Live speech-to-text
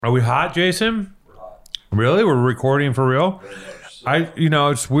Are we hot, Jason? We're hot. Really? We're recording for real? Very much so.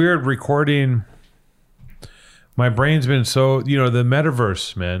 It's weird recording. My brain's been so, the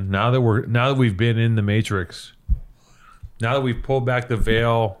metaverse, man. Now that we've been in the Matrix, now that we've pulled back the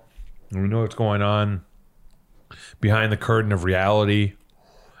veil, and we know what's going on behind the curtain of reality,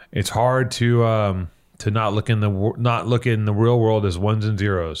 it's hard to not look in the real world as ones and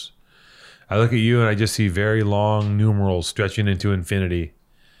zeros. I look at you and I just see very long numerals stretching into infinity.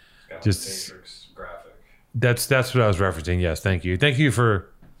 Got Just- the Matrix graphic. That's what I was referencing. Yes, thank you for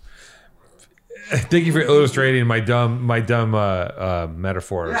illustrating my dumb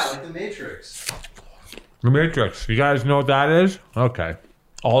metaphors. Yeah, like the Matrix. The Matrix. You guys know what that is? Okay.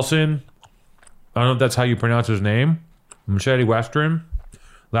 Olsen. I don't know if that's how you pronounce his name. Machete Western.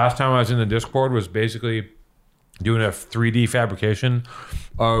 Last time I was in the Discord was basically doing a 3D fabrication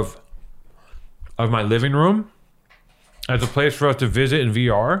of my living room as a place for us to visit in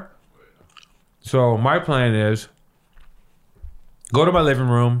VR. So my plan is go to my living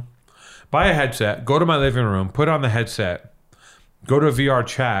room, buy a headset, go to my living room, put on the headset, go to VR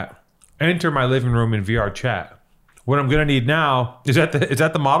chat, enter my living room in VR chat. What I'm gonna need now is that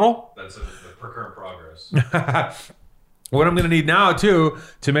the model? That's the current progress. What I'm gonna need now too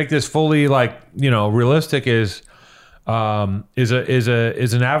to make this fully realistic is an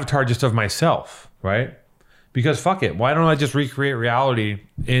avatar just of myself, right? Because fuck it, why don't I just recreate reality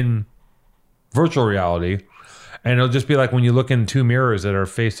in virtual reality, and it'll just be like when you look in two mirrors that are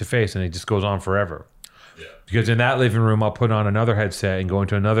face to face, and it just goes on forever. Yeah. Because in that living room, I'll put on another headset and go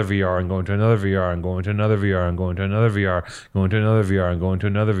into another VR and go into another VR and go into another VR and go into another VR, go into another VR and go into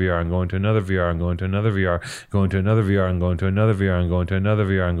another VR and go into another VR and go into another VR, go into another VR and go into another VR and go into another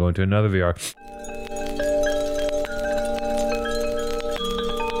VR and go into another VR.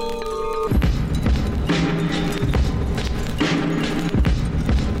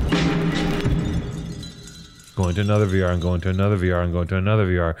 Going to another VR and going to another VR and going to another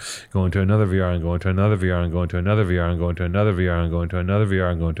VR, going to another VR and going to another VR and going to another VR and going to another VR and going to another VR and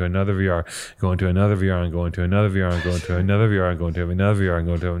going to another VR, going to another VR and going to another VR and going to another VR and going to another VR and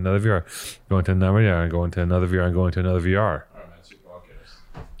going to another VR, going to another VR and going to another VR and going to another VR. All right, man. It's your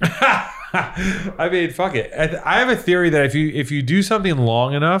podcast. I mean, fuck it. I have a theory that if you do something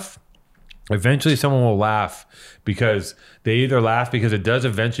long enough, eventually someone will laugh, because they either laugh because it does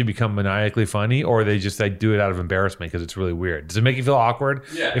eventually become maniacally funny, or they just do it out of embarrassment because it's really weird. Does it make you feel awkward?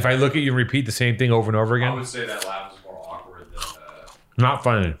 Yeah. If I look at you and repeat the same thing over and over I again? would say that laugh is more awkward than. Not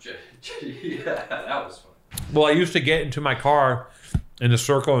funny. Yeah, that was fun. Well, I used to get into my car in the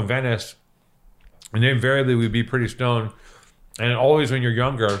Circle in Venice, and invariably we'd be pretty stoned. And always when you're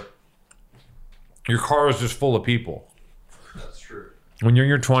younger, your car is just full of people. That's true. When you're in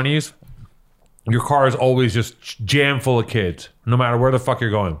your 20s, your car is always just jam full of kids, no matter where the fuck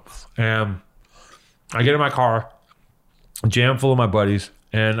you're going. And I get in my car, jam full of my buddies,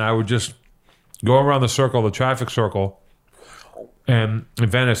 and I would just go around the circle, the traffic circle, and in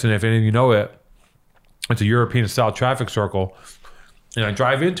Venice, and if any of you know it, it's a European-style traffic circle, and I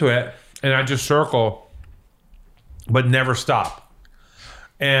drive into it, and I just circle, but never stop.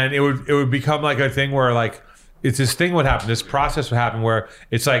 And it would become like a thing where it's this thing would happen, this process would happen where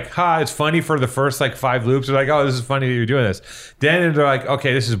it's like, it's funny for the first 5 loops. They're like, oh, this is funny that you're doing this. Then they're like,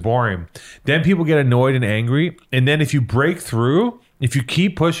 okay, this is boring. Then people get annoyed and angry. And then if you break through, if you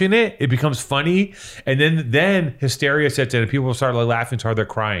keep pushing it, it becomes funny. And then hysteria sets in and people start laughing so hard they're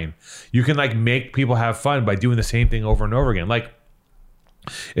crying. You can make people have fun by doing the same thing over and over again. Like,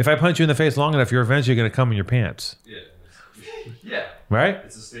 if I punch you in the face long enough, you're eventually going to come in your pants. Yeah. Yeah. Right?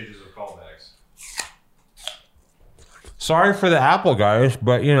 It's the stages of callbacks. Sorry for the apple, guys,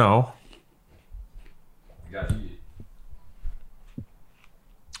 but You gotta eat it.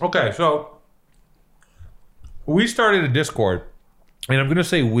 Okay, so we started a Discord, and I'm going to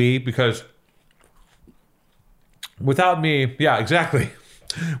say we because without me, yeah, exactly.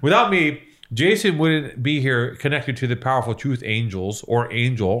 Without me, Jason wouldn't be here connected to the Powerful Truth Angels, or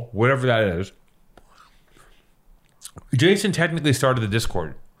Angel, whatever that is. Jason technically started the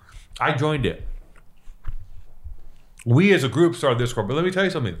Discord. I joined it. We as a group started Discord, but let me tell you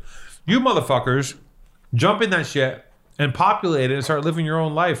something. You motherfuckers jump in that shit and populate it and start living your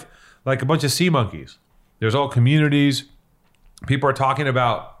own life like a bunch of sea monkeys. There's all communities. People are talking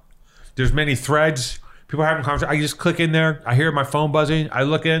about, there's many threads. People are having conversations. I just click in there. I hear my phone buzzing. I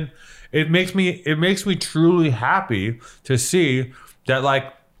look in. It makes me truly happy to see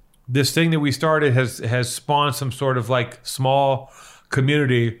that this thing that we started has spawned some sort of small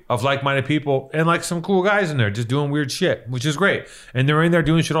community of like-minded people and some cool guys in there just doing weird shit, which is great. And they're in there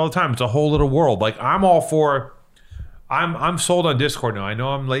doing shit all the time. It's a whole little world. I'm all for I'm sold on Discord now. I know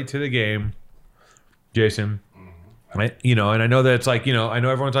I'm late to the game, Jason. And I know that it's like, I know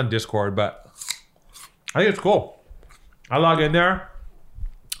everyone's on Discord, but I think it's cool. I log in there.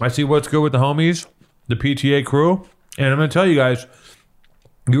 I see what's good with the homies, the PTA crew. And I'm going to tell you guys,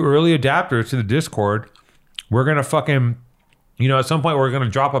 you early adapters to the Discord, we're going to fucking, at some point we're going to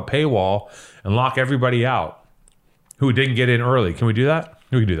drop a paywall and lock everybody out who didn't get in early. Can we do that?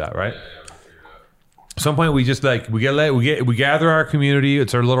 We can do that, right? At some point we just we gather our community.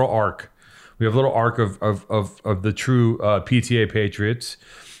 It's our little arc. We have a little arc of the true PTA patriots,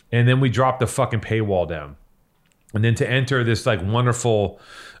 and then we drop the fucking paywall down, and then to enter this like wonderful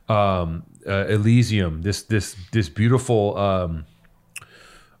Elysium, this beautiful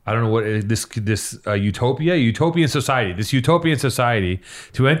I don't know what this utopian society. This utopian society,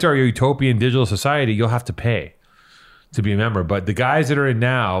 to enter our utopian digital society, you'll have to pay to be a member. But the guys that are in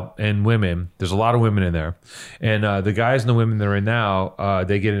now, and women, there's a lot of women in there, and the guys and the women that are in now,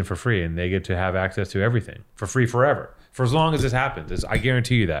 they get in for free, and they get to have access to everything for free forever, for as long as this happens. I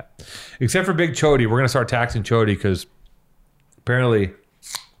guarantee you that. Except for Big Chody, we're gonna start taxing Chody because apparently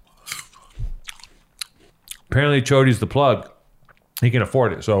Chody's the plug. He can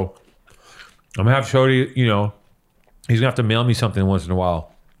afford it, so I'm gonna have Chody. He's gonna have to mail me something once in a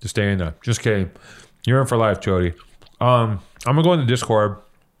while to stay in there. Just kidding. You're in for life, Chody. I'm gonna go into Discord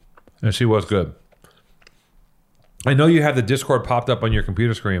and see what's good. I know you have the Discord popped up on your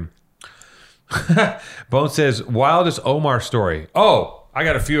computer screen. Bone says, wildest Omar story. Oh, I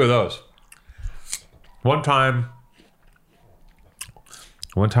got a few of those. One time,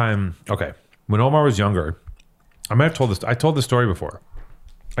 okay, when Omar was younger, I might have told this. I told the story before.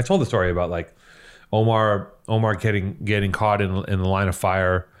 I told the story about like Omar getting caught in the line of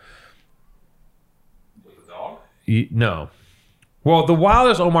fire. No. Well, the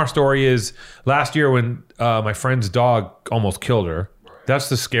wildest Omar story is last year when my friend's dog almost killed her. Right. That's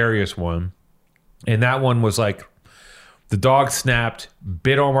the scariest one. And that one was like the dog snapped,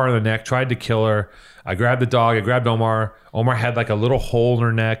 bit Omar in the neck, tried to kill her. I grabbed the dog. I grabbed Omar. Omar had like a little hole in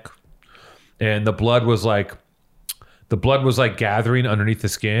her neck. And the blood was like gathering underneath the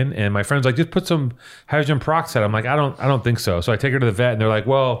skin. And my friend's like, just put some hydrogen peroxide. I'm like, I don't think so. So I take her to the vet and they're like,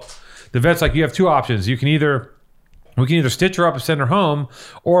 well, the vet's like, you have two options. We can either stitch her up and send her home,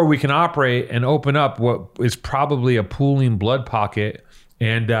 or we can operate and open up what is probably a pooling blood pocket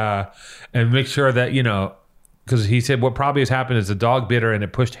and make sure that, because he said what probably has happened is the dog bit her and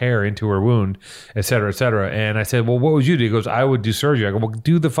it pushed hair into her wound, et cetera, et cetera. And I said, well, what would you do? He goes, I would do surgery. I go, well,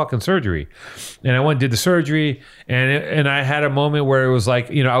 do the fucking surgery. And I went and did the surgery, and I had a moment where it was like,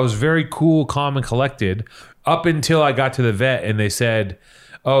 I was very cool, calm, and collected up until I got to the vet and they said,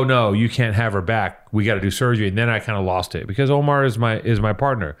 oh no, you can't have her back. We got to do surgery. And then I kind of lost it because Omar is my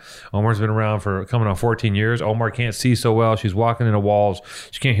partner. Omar's been around for coming on 14 years. Omar can't see so well. She's walking into walls.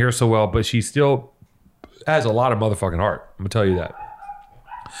 She can't hear so well, but she still has a lot of motherfucking heart. I'm gonna tell you that.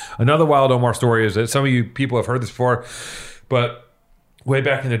 Another wild Omar story is that some of you people have heard this before, but way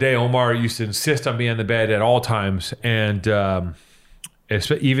back in the day, Omar used to insist on being in the bed at all times. And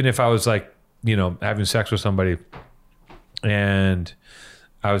even if I was like, having sex with somebody and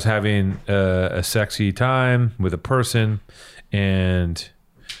I was having a sexy time with a person, and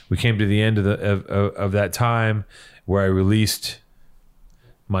we came to the end of that time where I released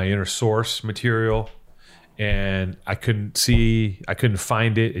my inner source material, and I couldn't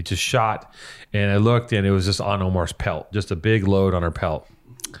find it. It just shot, and I looked, and it was just on Omar's pelt, just a big load on her pelt.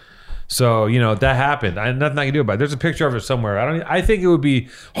 So, that happened. I had nothing I can do about it. There's a picture of it somewhere. I think it would be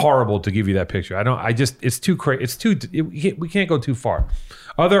horrible to give you that picture. It's too crazy. We can't go too far.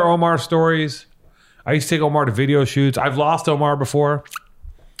 Other Omar stories. I used to take Omar to video shoots. I've lost Omar before.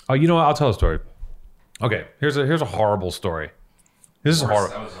 Oh, you know what? I'll tell a story. Okay, here's a horrible story. This is horrible.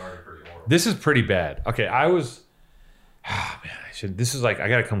 That was already pretty horrible. This is pretty bad. Okay, I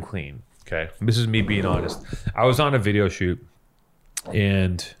gotta come clean. Okay, this is me being honest. I was on a video shoot,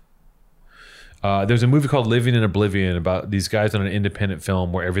 and there's a movie called Living in Oblivion about these guys on an independent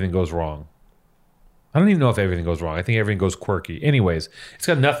film where everything goes wrong. I don't even know if everything goes wrong. I think everything goes quirky. Anyways, it's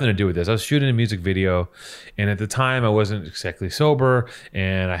got nothing to do with this. I was shooting a music video, and at the time I wasn't exactly sober,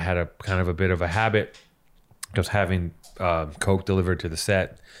 and I had a kind of a bit of a habit. I was having coke delivered to the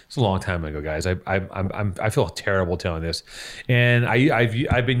set. It's a long time ago, guys. I feel terrible telling this, and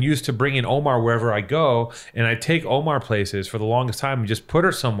I've been used to bringing Omar wherever I go, and I take Omar places for the longest time and just put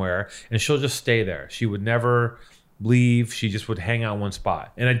her somewhere, and she'll just stay there. She would never leave. She just would hang out in one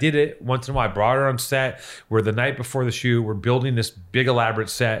spot. And I did it once in a while. I brought her on set where the night before the shoot, we're building this big elaborate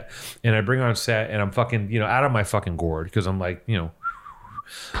set, and I bring her on set and I'm fucking, out of my fucking gourd because I'm like,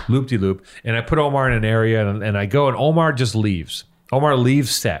 loop-de-loop. And I put Omar in an area, and I go, and Omar just leaves. Omar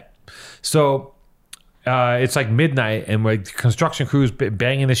leaves set. So it's like midnight, and like construction crews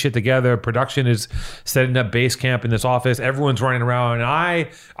banging this shit together. Production is setting up base camp in this office. Everyone's running around, and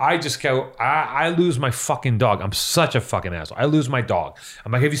I just go. I lose my fucking dog. I'm such a fucking asshole. I lose my dog.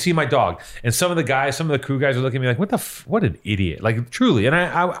 I'm like, have you seen my dog? And some of the crew guys are looking at me like, what an idiot. Like, truly. And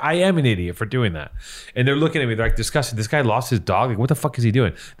I am an idiot for doing that. And they're looking at me, they're like disgusted. This guy lost his dog. Like, what the fuck is he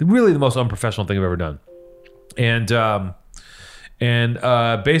doing? Really the most unprofessional thing I've ever done. And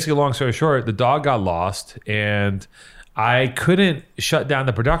basically, long story short, the dog got lost, and I couldn't shut down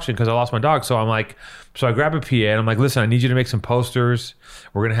the production because I lost my dog. So I grab a PA, and I'm like, listen, I need you to make some posters.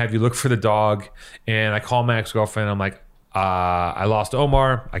 We're gonna have you look for the dog. And I call my ex-girlfriend. I'm like, I lost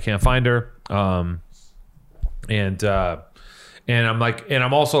Omar. I can't find her. And I'm like, and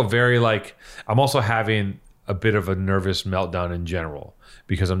I'm also I'm also having a bit of a nervous meltdown in general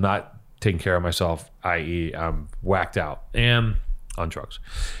because I'm not taking care of myself, i.e., I'm whacked out and on drugs.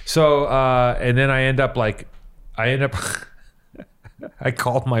 So, and then I end up I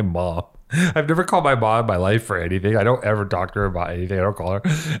called my mom. I've never called my mom in my life for anything. I don't ever talk to her about anything. I don't call her.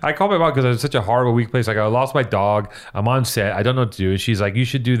 I called my mom because I was such a horrible, weak place. Like, I lost my dog. I'm on set. I don't know what to do. And she's like, you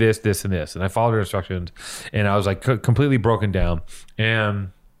should do this, this, and this. And I followed her instructions. And I was like completely broken down.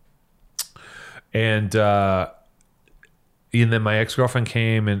 And then my ex-girlfriend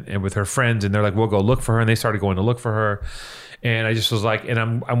came and with her friends, and they're like, we'll go look for her. And they started going to look for her. And I just was like, and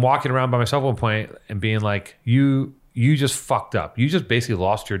I'm walking around by myself at one point and being like, you just fucked up. You just basically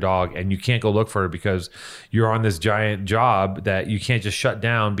lost your dog, and you can't go look for her because you're on this giant job that you can't just shut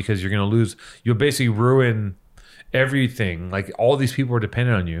down because you're going to lose. You'll basically ruin everything. Like, all these people are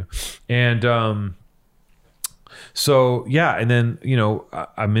dependent on you. And so, yeah. And then,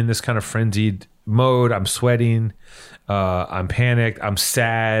 I'm in this kind of frenzied mode. I'm sweating. I'm panicked. I'm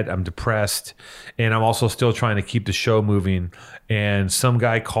sad. I'm depressed. And I'm also still trying to keep the show moving. And some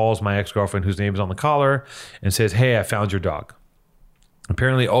guy calls my ex-girlfriend, whose name is on the collar, and says, hey, I found your dog.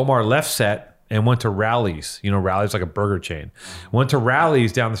 Apparently, Omar left set and went to Rally's. Rally's like a burger chain. Went to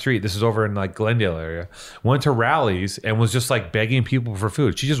Rally's down the street. This is over in like Glendale area. Went to Rally's and was just like begging people for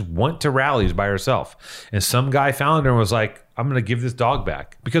food. She just went to Rally's by herself. And some guy found her and was like, I'm going to give this dog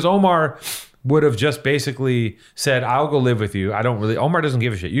back. Because Omar would have just basically said, I'll go live with you. Omar doesn't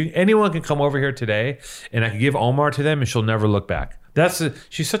give a shit. Anyone can come over here today, and I can give Omar to them, and she'll never look back.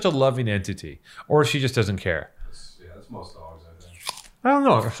 She's such a loving entity. Or she just doesn't care. That's most dogs, I think. I don't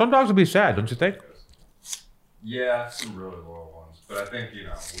know. Some dogs would be sad, don't you think? Yeah, some really loyal ones. But I think,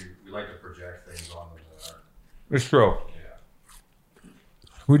 we like to project things on them that aren't. It's true. Yeah.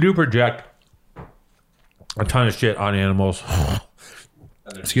 We do project a ton of shit on animals.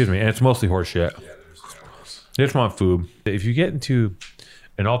 Excuse me, and it's mostly horse shit. Yeah, there's animals. They just want food. If you get into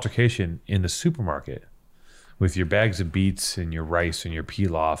an altercation in the supermarket with your bags of beets and your rice and your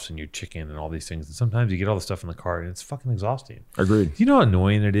pilafs and your chicken and all these things, and sometimes you get all the stuff in the cart, and it's fucking exhausting. Agreed. Do you know how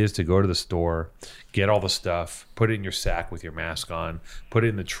annoying it is to go to the store, get all the stuff, put it in your sack with your mask on, put it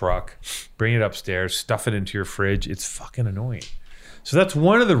in the truck, bring it upstairs, stuff it into your fridge? It's fucking annoying. So that's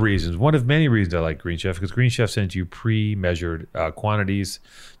one of many reasons I like Green Chef, because Green Chef sends you pre-measured quantities.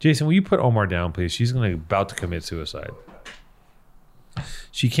 Jason, will you put Omar down, please? She's about to commit suicide.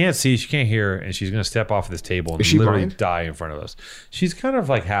 She can't see, she can't hear, and she's going to step off of this table and literally blind? die in front of us. She's kind of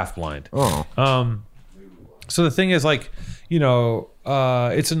like half blind. Oh. So the thing is, like,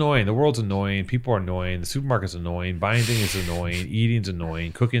 it's annoying. The world's annoying. People are annoying. The supermarket's annoying. Buying things is annoying. Eating's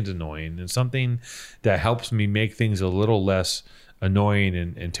annoying. Cooking's annoying. And something that helps me make things a little less annoying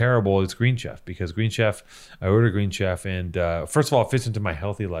and terrible is Green Chef, because Green Chef, I order Green Chef, and first of all, it fits into my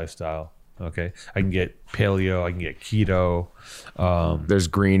healthy lifestyle. Okay, I can get paleo, I can get keto. There's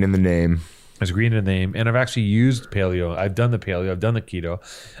green in the name. There's green in the name, and I've actually used paleo. I've done the paleo, I've done the keto.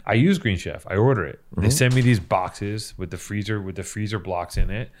 I use Green Chef. I order it. They send me these boxes with the freezer blocks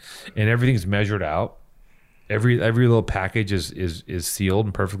in it, and everything's measured out. Every little package is sealed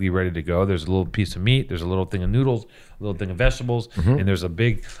and perfectly ready to go. There's a little piece of meat, there's a little thing of noodles, a little thing of vegetables, and there's a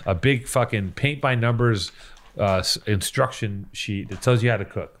big fucking paint by numbers instruction sheet that tells you how to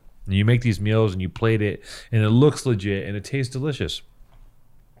cook. And you make these meals and you plate it, and it looks legit and it tastes delicious.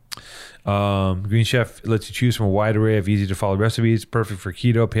 Green Chef lets you choose from a wide array of easy to follow recipes, perfect for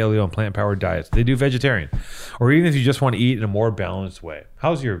keto, paleo, and plant powered diets. They do vegetarian, or even if you just want to eat in a more balanced way.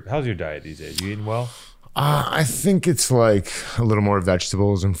 How's your diet these days? You eating well? I think it's like a little more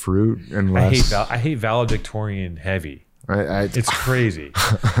vegetables and fruit and less. I hate valedictorian heavy. I It's crazy.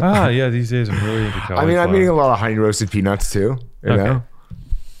 Yeah, these days I'm really into calorie. I'm eating a lot of honey roasted peanuts too. You know?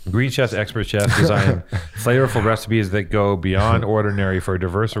 Green Chef's expert chefs design flavorful recipes that go beyond ordinary for a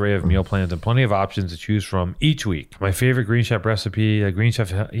diverse array of meal plans and plenty of options to choose from each week. My favorite Green Chef recipe, Green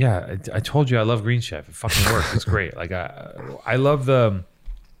Chef. Yeah, I told you I love Green Chef. It fucking works. It's great. Like I love the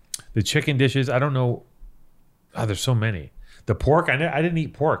chicken dishes. I don't know. Oh, there's so many. The pork. I didn't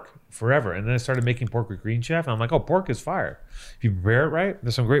eat pork forever, and then I started making pork with Green Chef, and I'm like, oh, pork is fire. If you prepare it right,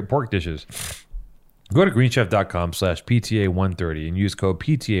 there's some great pork dishes. Go to greenchef.com/PTA130 and use code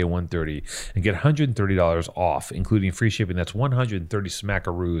PTA130 and get $130 off, including free shipping. That's 130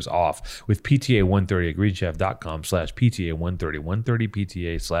 smackaroos off with PTA130 at greenchef.com/PTA130.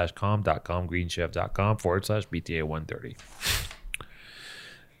 130PTA/com.com, greenchef.com/PTA130.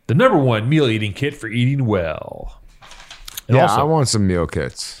 The #1 meal eating kit for eating well. And Yeah, also, I want some meal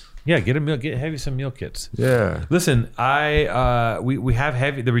kits. yeah, get Heavy some meal kits. Yeah. Listen, we have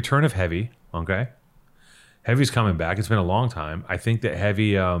Heavy, the return of Heavy, okay? Heavy's coming back. It's been a long time. I think that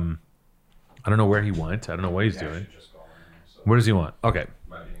Heavy, I don't know where he went. I don't know what he's doing. Just calling him, so What does he want? Okay.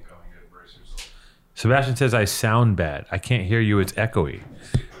 might be incoming. Good, brace yourself. Sebastian says, I sound bad. I can't hear you. It's echoey.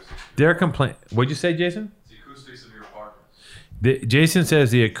 They're complaining. What'd you say, Jason? It's the acoustics of your apartment. Jason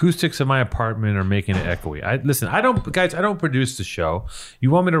says the acoustics of my apartment are making it echoey. Listen, I don't produce the show. You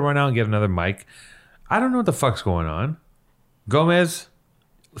want me to run out and get another mic? I don't know what the fuck's going on. Gomez,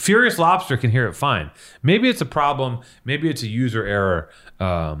 Furious Lobster can hear it fine. Maybe it's a problem. Maybe it's a user error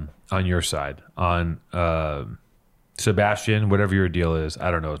on your side. On Sebastian, whatever your deal is. I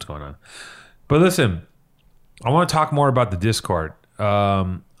don't know what's going on. But listen, I want to talk more about the Discord.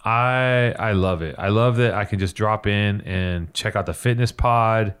 I love it. I love that I can just drop in and check out the fitness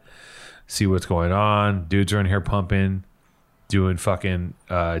pod, see what's going on. Dudes are in here pumping, doing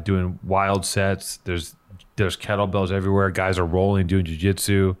wild sets. There's kettlebells everywhere. Guys are rolling, doing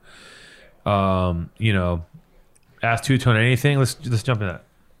jiu-jitsu. Ask Two-Tone anything. Let's jump in that.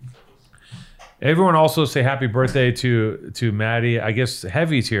 Everyone also say happy birthday to Maddie. I guess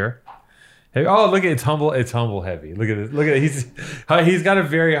Heavy's here. Hey, oh, look at it's humble Heavy. Look at it. Look at it. He's got a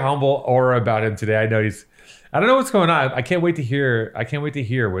very humble aura about him today. I know I don't know what's going on. I can't wait to hear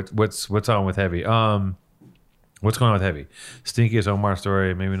what's on with Heavy. What's going on with Heavy? Stinky is Omar's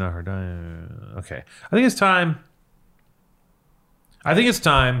story. Maybe not her dying. Okay. I think it's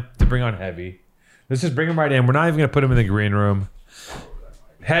time to bring on Heavy. Let's just bring him right in. We're not even going to put him in the green room.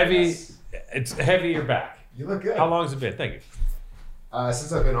 Heavy, it's Heavy, you're back. You look good. How long has it been? Thank you.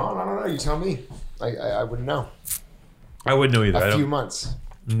 Since I've been on, I don't know. You tell me. I wouldn't know. I wouldn't know either. A few months.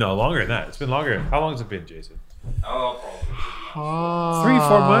 No, longer than that. It's been longer. How long has it been, Jason? Oh, probably.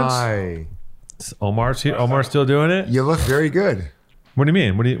 3-4 months? Hi. Omar's still doing it? You look very good. What do you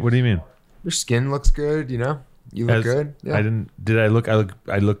mean? What do you mean? Your skin looks good. You know. You look good. Yeah. I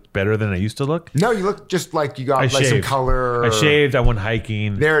look better than I used to look? No, you look just like you got I like some shaved. color. I shaved. I went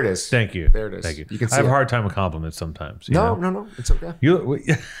hiking. There it is. Thank you. There it is. Thank you. You can I have see a it. hard time with compliments sometimes. No. It's okay. You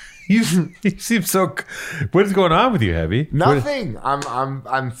seem so. What is going on with you, Heavy? Nothing.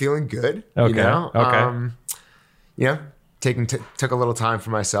 I'm feeling good. Okay. You know? Okay. Took a little time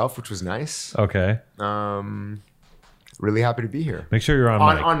for myself, which was nice. Okay. Really happy to be here. Make sure you're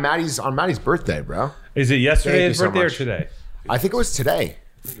on mic. On Maddie's birthday, bro. Is it yesterday Thank his you so birthday or much. today? I think it was today.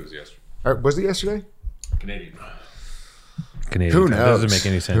 I think it was yesterday. Or was it yesterday? Canadian. Canadian Who time. knows? Doesn't make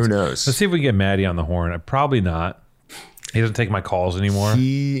any sense. Who knows? Let's see if we can get Maddie on the horn. Probably not. He doesn't take my calls anymore.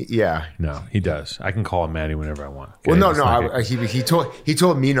 Yeah. No, he does. I can call him Maddie whenever I want. Well, Okay? no. It's not good. He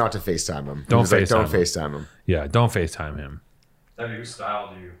told me not to FaceTime him. Don't He was like, FaceTime don't him. FaceTime him. Yeah, don't FaceTime him. Tell me, whose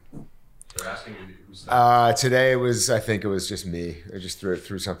style do you? They're asking you whose style. Today I think it was just me. I just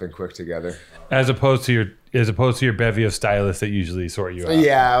threw something quick together. As opposed to your bevy of stylists that usually sort you out.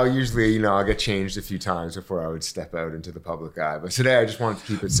 Yeah, usually, I'll get changed a few times before I would step out into the public eye. But today I just wanted to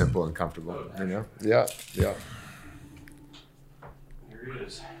keep it simple and comfortable, Yeah. Here he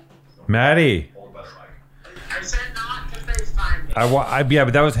is. Maddie. Hold best mic. I said not to FaceTime me. Yeah,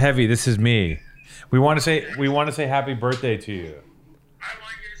 but that was Heavy. This is me. We want to say happy birthday to you. I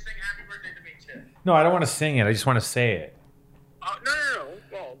want you to sing happy birthday to me too. No, I don't want to sing it. I just want to say it. Oh, no.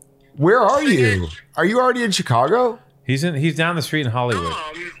 Well, Where are you? Are you already in Chicago? He's down the street in Hollywood.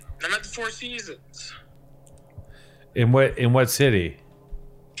 I'm at the Four Seasons. In what city?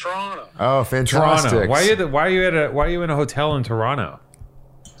 Toronto. Oh, fantastic. Toronto. Why are you in a hotel in Toronto?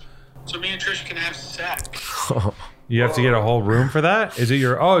 So me and Trish can have sex. You have to get a whole room for that? Is it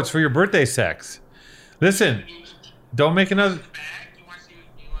it's for your birthday sex. Listen, don't make another. Bag? You want to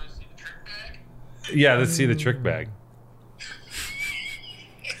see the trick bag? Yeah, let's see the trick bag.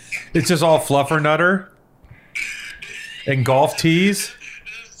 It's just all fluffernutter and golf tees.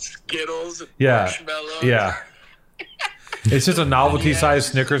 Skittles. Yeah, Marshmallows. yeah. It's just a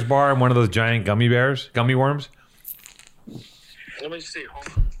novelty-sized Snickers bar and one of those giant gummy worms. Let me see. Hold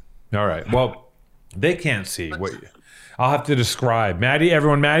on. All right. Well, they can't see. What I'll have to describe. Maddie's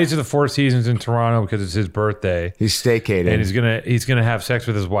at the Four Seasons in Toronto because it's his birthday, He's staycating. and he's gonna have sex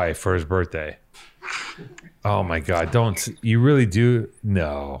with his wife for his birthday. Oh my God! Don't you really do?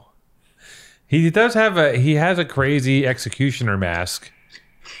 No. He has a crazy executioner mask.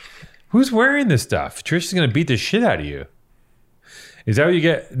 Who's wearing this stuff? Trish is gonna beat the shit out of you. Is that what you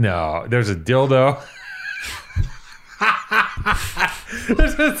get? No, there's a dildo.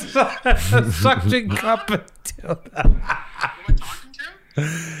 There's a suction cup of dildo.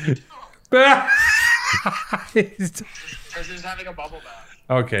 Who am I talking to? Because he's having a bubble bath.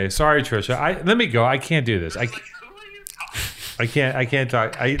 Okay, sorry, Trisha. Let me go. I can't do this. Like, who are you talking? I can't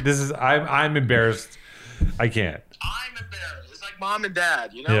talk. I'm embarrassed. I can't. I'm embarrassed. It's like mom and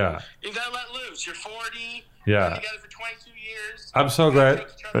dad, you know? Yeah. You gotta let loose. You're 40. Yeah. Been together for 22 years. I'm so glad.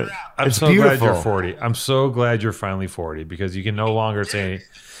 I'm It's so glad beautiful. you're 40. I'm so glad you're finally 40 because you can no longer say,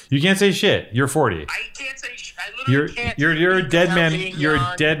 you can't say shit. You're 40. I can't say I literally can't. You're a dead without man. being You're a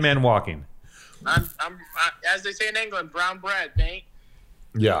young. dead man walking. I'm as they say in England, brown bread, mate.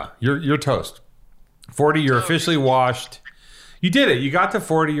 Yeah, you're toast. 40. You're officially washed. You did it. You got to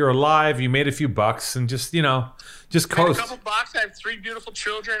 40. You're alive. You made a few bucks and just Made a coast. couple bucks. I have 3 beautiful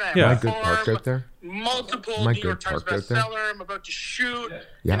children. I have Yeah. a Good farm, park right there. multiple My New York good Times park right there. bestseller. I'm about to shoot.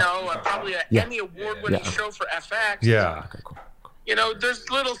 Yeah. You know, probably an Yeah. Emmy award-winning Yeah. show for FX. Yeah. Okay, cool. You know, there's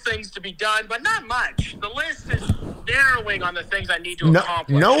little things to be done, but not much. The list is narrowing on the things I need to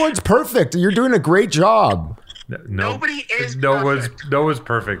accomplish. No one's perfect. You're doing a great job. No, Nobody is no perfect. one's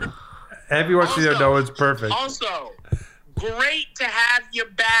perfect. Heavy wants to know no one's perfect. Also, great to have you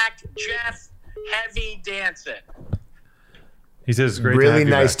back, Jeff Heavy Dancing. He says it's great. Really to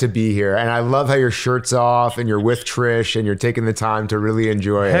nice to be here. And I love how your shirt's off and you're with Trish and you're taking the time to really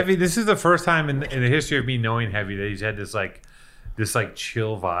enjoy it. Heavy. This is the first time in the history of me knowing Heavy that he's had this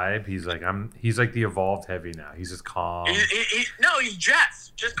chill vibe. He's like the evolved Heavy now. He's just calm. No, he's Jeff.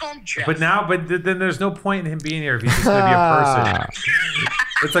 Just call him Jeff. But then there's no point in him being here if he's just gonna be a person.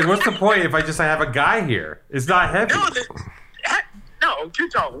 It's like, what's the point if I have a guy here? It's not Heavy. No,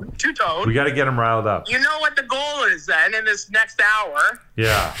 two-tone. We got to get him riled up. You know what the goal is then in this next hour?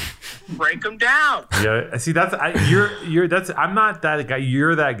 Yeah. Break him down. Yeah. See, I'm not that guy.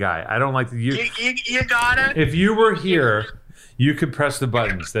 You're that guy. I don't like you. You gotta. If you were here, you could press the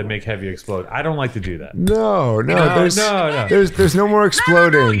buttons that make Heavy explode. I don't like to do that. No. No. There's no more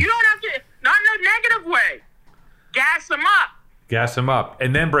exploding. No, you don't have to. Not in a negative way. Gas him up. Gas him up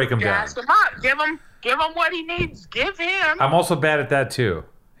and then break him down. Gas him up. Give him what he needs. Give him. I'm also bad at that too.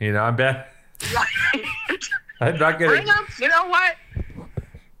 You know, I'm bad. I'm not Bring getting. him. You know what?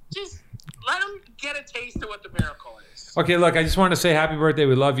 Just let him get a taste of what the miracle is. Okay, look, I just want to say happy birthday.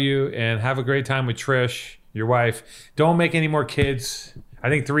 We love you and have a great time with Trish, your wife. Don't make any more kids. I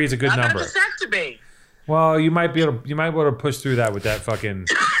think 3 is a good Not number. a vasectomy. Well, you might be able to push through that with that fucking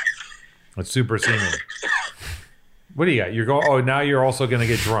super semen. What do you got? You're going. Oh, now you're also gonna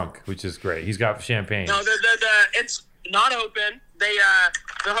get drunk, which is great. He's got champagne. No, it's not open. The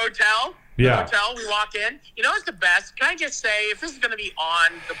hotel. Yeah. The hotel. We walk in. You know what's the best? Can I just say, if this is going to be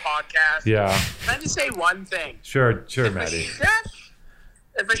on the podcast, Yeah. can I just say one thing? Sure, Maddie.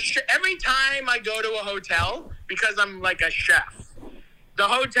 Every time I go to a hotel, because I'm like a chef, the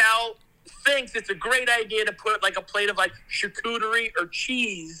hotel thinks it's a great idea to put like a plate of like charcuterie or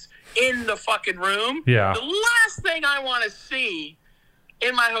cheese in the fucking room. Yeah. The last thing I want to see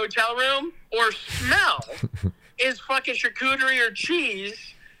in my hotel room or smell is fucking charcuterie or cheese.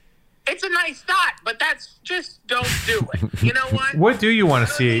 It's a nice thought, but that's just don't do it. You know what? What do you want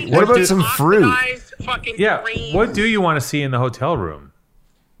to see? What about some fruit? Oxidized fucking Yeah. greens. What do you want to see in the hotel room?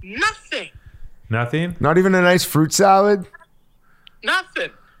 Nothing. Nothing. Not even a nice fruit salad?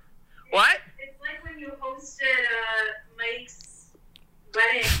 Nothing. What? It's like when you hosted Mike's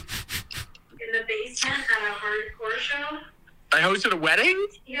wedding in the basement at a hardcore show. I hosted a wedding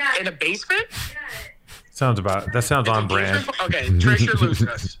Yeah. in a basement? Yeah. That sounds on brand. Okay, Trish, you're losing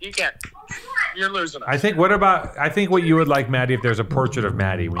us. You can't. You're losing us. I think what you would like, Maddie, if there's a portrait of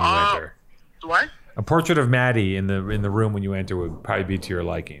Maddie when you enter. What? A portrait of Maddie in the room when you enter would probably be to your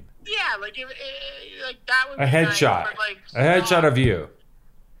liking. Yeah, like that would be A headshot. Nice, but, like, A headshot of you.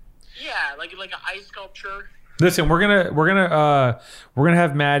 Yeah, like an ice sculpture. Listen, we're gonna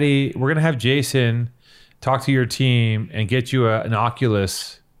have Maddie. We're gonna have Jason talk to your team and get you an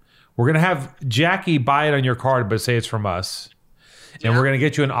Oculus. We're gonna have Jackie buy it on your card, but say it's from us. And we're gonna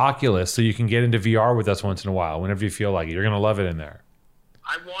get you an Oculus so you can get into VR with us once in a while, whenever you feel like it. You're gonna love it in there.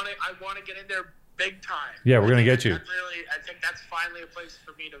 I want to get in there big time. Yeah, we're gonna get you. I think that's finally a place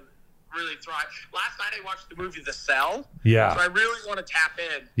for me to really thrive. Last night I watched the movie The Cell. Yeah. So I really want to tap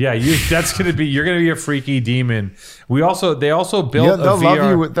in. Yeah, you're gonna be a freaky demon. They also built they'll a VR.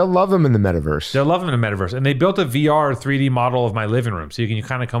 love you. They'll love them in the metaverse. They'll love them in the metaverse, and they built a VR 3D model of my living room, so you can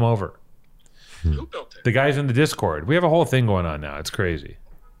kind of come over. Who built it? The guys in the Discord. We have a whole thing going on now. It's crazy.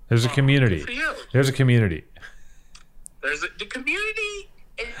 There's a community. Good for you. There's a community. The community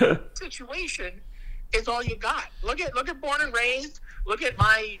situation is all you got. Look at Born and Raised. Look at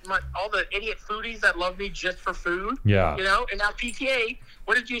my all the idiot foodies that love me just for food. Yeah. You know, and now PTA.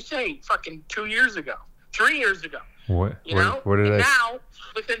 What did you say? Fucking 2 years ago, 3 years ago. What? You know. What did and I? now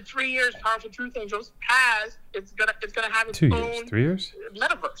within 3 years, Powerful Truth Angels it's gonna have its 2 years? own 3 years?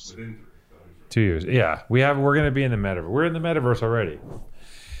 metaverse. 2 years. Yeah, we're going to be in the metaverse. We're in the metaverse already.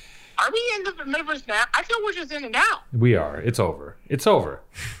 Are we in the metaverse now? I feel we're just in it now. We are. It's over. It's over.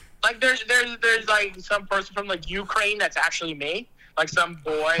 Like there's like some person from like Ukraine that's actually me. Like some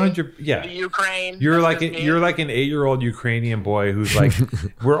boy. 100. Yeah. The Ukraine. You're that's like just me. you're like an 8-year-old Ukrainian boy who's like,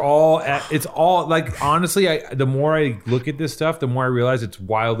 we're all at. It's all like honestly, the more I look at this stuff, the more I realize it's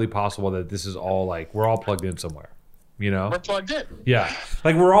wildly possible that this is all like we're all plugged in somewhere. You know, We're plugged in. yeah,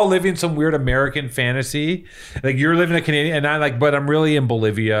 like we're all living some weird American fantasy. Like you're living a Canadian, and I like, but I'm really in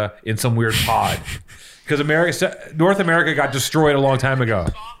Bolivia in some weird pod because North America got destroyed a long time ago.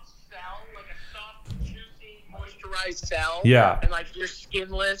 Soft cell, like a soft, juicy, moisturized cell. Yeah. And like you're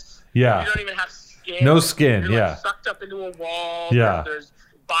skinless. Yeah. You don't even have skin. No skin, You're yeah. like sucked up into a wall. Yeah. There's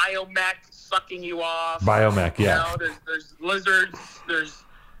biomech sucking you off. Biomech, yeah. You know, there's lizards. There's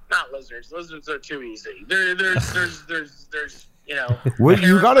not lizards. Lizards are too easy. There's you know. Well,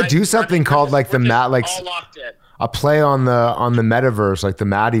 you got to do parasites something running called through like the this- we're mat, just like all locked in. a play on the metaverse, like the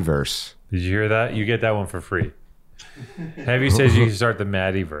Mattyverse. Did you hear that? You get that one for free. Heavy says you can start the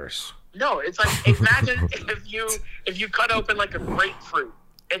Mattyverse. No, it's like imagine if you cut open like a grapefruit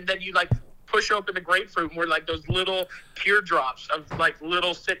and then you like push open the grapefruit and we're like those little teardrops of like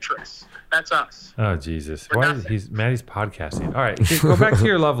little citrus. That's us. Oh Jesus! For Why nothing. is Maddie's podcasting? All right, okay, go back to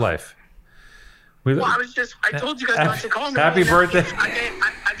your love life. Well, I told you guys not to call me. Happy birthday.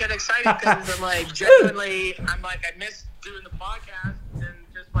 I get excited because I'm like genuinely I miss doing the podcast and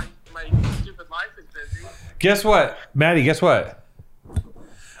just my stupid life is busy. Guess what, Maddie? Guess what?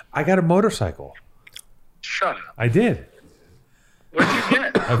 I got a motorcycle. Shut up. I did What'd you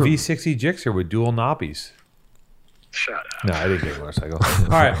get? a V60 Gixxer with dual knobbies. Shut up. No, I didn't get a motorcycle. All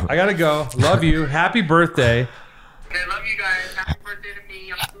right, I gotta go. Love you. Happy birthday. I love you guys. Happy birthday to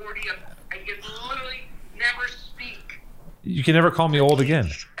me. I'm 40. I can literally never speak You can never call me old again.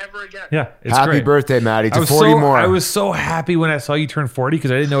 ever again. Yeah, it's Happy great. birthday, Maddie. I To was 40 more. I was so happy when I saw you turn 40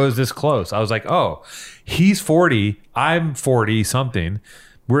 because I didn't know it was this close. I was like, oh, he's 40. I'm 40 something.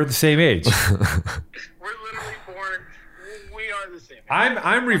 We're the same age. We're literally born. We are the same.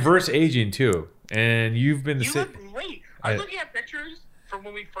 I'm reverse aging too, and you've been the You same. look great. I was looking at pictures from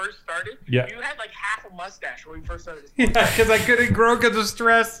when we first started. Yeah. You had like half a mustache when we first started. Yeah, because I couldn't grow because of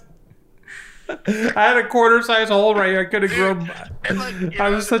stress. I had a quarter size hole right here. I couldn't grow. And like, you I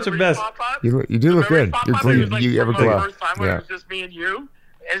know, was such a the mess. pop-up? you do look Remember good. pop-up? You're It clean. was, like, You have a from the glow. first time when it Yeah. was just me and you.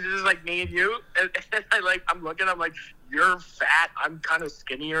 And it's just like me and you. And I'm looking, I'm like, you're fat. I'm kind of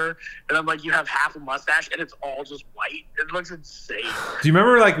skinnier. And I'm like, you have half a mustache and it's all just white. It looks insane. Do you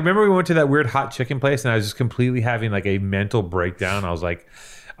remember we went to that weird hot chicken place and I was just completely having like a mental breakdown? I was like,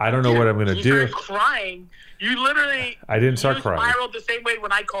 I don't know what I'm gonna You do. started crying. You literally. I didn't start you crying. spiraled the same way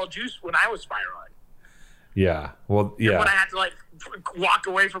when I called you when I was spiraling. Yeah. Well, When I yeah. had to like walk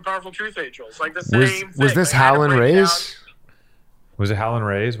away from Powerful Truth Angels. Like the same thing. Was this Like, I had to Howlin' break Rays? Was it Howlin'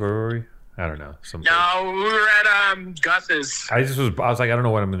 Rays? Where were we? I don't know. down. No, we were at Gus's. I was like, I don't know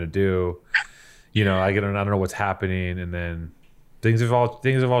what I'm gonna do. You know, I don't know what's happening, and then things have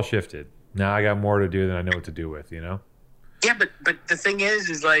all shifted. Now I got more to do than I know what to do with. You know. Yeah, but the thing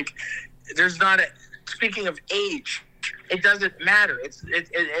is like, there's not a. Speaking of age, it doesn't matter.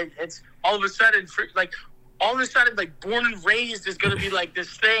 It's all of a sudden like Born and Raised is going to be like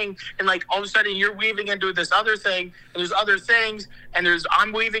this thing, and like all of a sudden you're weaving into this other thing, and there's other things, and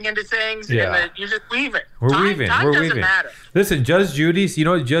I'm weaving into things, Yeah. and then you're just weaving. We're weaving. Time We're doesn't weaving. matter. Listen, Judge Judy. You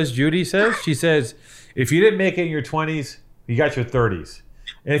know what Judge Judy says? She says, if you didn't make it in your 20s, you got your 30s.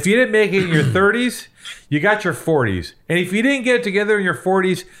 And if you didn't make it in your 30s, you got your 40s. And if you didn't get it together in your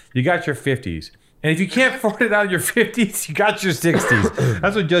 40s, you got your 50s. And if you can't afford it out in your 50s, you got your 60s.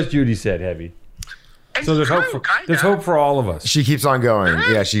 That's what Judge Judy said, Heavy. It's So there's true, there's hope for all of us. She keeps on going.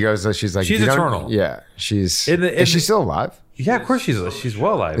 Yeah, she goes. She's like, She's "You don't-" eternal. Yeah, she's. In the- is she still alive? Yeah, of course she's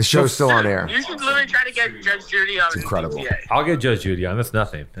well alive. The show's still on air. You should literally try to get Judge Judy on. It's incredible. I'll get Judge Judy on. That's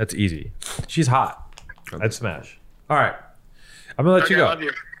nothing. That's easy. She's hot. I'd smash. All right. I'm going to let you go. I love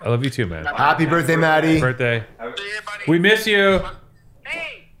you. I love you too, man. Happy birthday, Maddie. Birthday. See you, buddy. We miss you.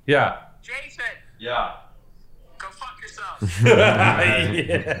 Hey, Yeah. Jason, Yeah. go fuck yourself. Yeah. You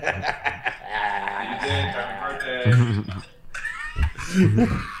did. Happy birthday.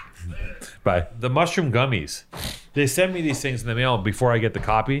 Bye. The mushroom gummies. They send me these things in the mail before I get the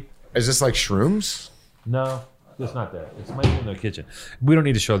copy. Is this like shrooms? No, it's not there. It's might be in the kitchen. We don't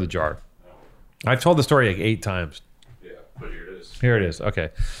need to show the jar. I've told the story like 8 times. Yeah, but here it is. Here it is. Okay.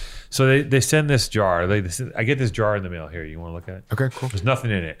 So they send this jar. I get this jar in the mail. Here, you want to look at it? Okay, cool. There's nothing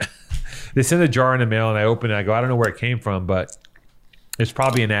in it. They send a jar in the mail, and I open it. I go, I don't know where it came from, but it's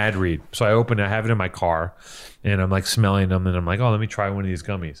probably an ad read. So I open it. I have it in my car, and I'm like smelling them, and I'm like, oh, let me try one of these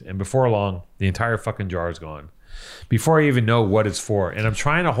gummies. And before long, the entire fucking jar is gone. Before I even know what it's for. And I'm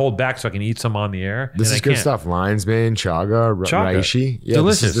trying to hold back so I can eat some on the air. This and is I good can't. stuff. Lion's Mane, chaga, reishi. Yeah,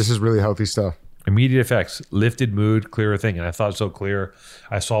 Delicious. This is really healthy stuff. Immediate effects, lifted mood, clearer thinking. I thought so clear.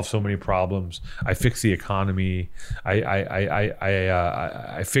 I solved so many problems. I fixed the economy.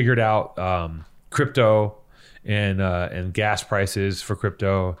 I figured out crypto and gas prices for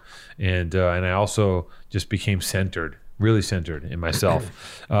crypto, and I also just became centered, really centered in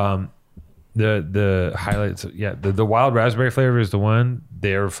myself. The highlights, yeah, the wild raspberry flavor is the one.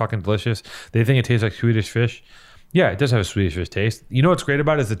 They're fucking delicious. They think it tastes like Swedish fish. Yeah, it does have a Swedish fish taste. You know what's great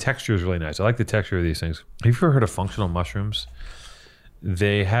about it is the texture is really nice. I like the texture of these things. Have you ever heard of functional mushrooms?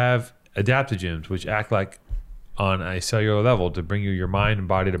 They have adaptogens, which act like on a cellular level to bring your mind and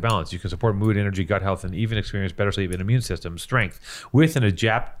body to balance. You can support mood, energy, gut health, and even experience better sleep and immune system strength with an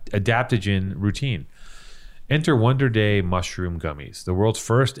adaptogen routine. Enter Wonder Day Mushroom Gummies, the world's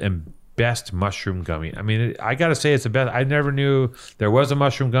first and best mushroom gummy. I mean, I gotta say it's the best. I never knew there was a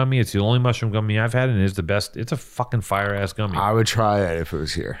mushroom gummy. It's the only mushroom gummy I've had, and it is the best. It's a fucking fire ass gummy. I would try it if it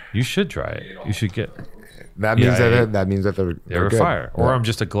was here. You should try it. You should get. That means Yeah, that means that they're They're good. fire, or Yeah. I'm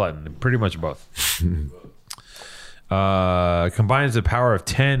just a glutton. Pretty much both. Combines the power of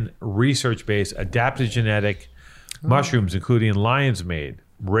 10 research-based adaptogenetic mushrooms, including lion's mane,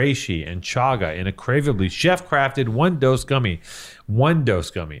 reishi, and chaga, in a craveably chef-crafted one-dose gummy.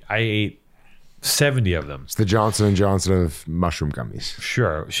 One-dose gummy. I ate 70 of them. It's the Johnson & Johnson of mushroom gummies.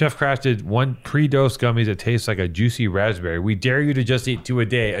 Sure. Chef-crafted one pre-dose gummies that taste like a juicy raspberry. We dare you to just eat 2 a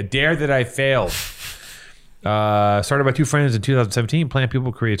day. A dare that I failed. Started by 2 friends in 2017, Plant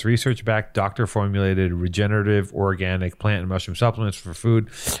People creates research-backed, doctor-formulated, regenerative, organic plant and mushroom supplements for food,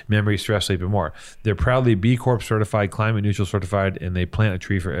 memory, stress, sleep, and more. They're proudly B Corp certified, climate neutral certified, and they plant a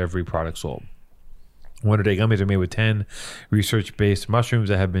tree for every product sold. Wonder Day gummies are made with 10 research-based mushrooms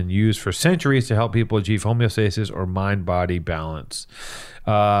that have been used for centuries to help people achieve homeostasis or mind-body balance.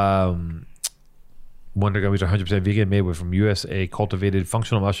 Wonder gummies are 100% vegan, made with from USA cultivated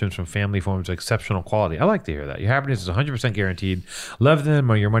functional mushrooms from family farms of exceptional quality. I like to hear that. Your happiness is 100% guaranteed. Love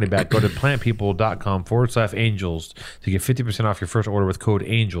them or your money back. Go to plantpeople.com/angels to get 50% off your first order with code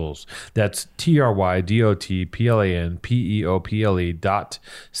ANGELS. That's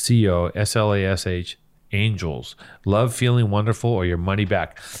TRYDOTPLANPEOPLE.COSLASH. Angels. Love feeling wonderful or your money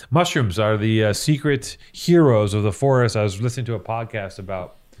back. Mushrooms are the secret heroes of the forest. I was listening to a podcast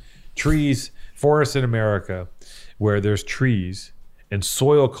about trees, forests in America, where there's trees and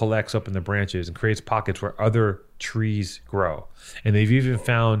soil collects up in the branches and creates pockets where other trees grow. And they've even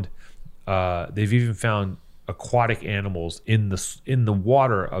found aquatic animals in the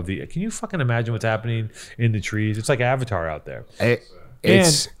water of the. Can you fucking imagine what's happening in the trees? It's like Avatar out there.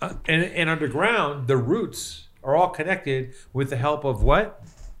 It's And underground, the roots are all connected with the help of what?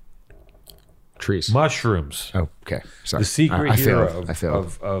 trees. Mushrooms. Oh, okay. Sorry. The secret I hero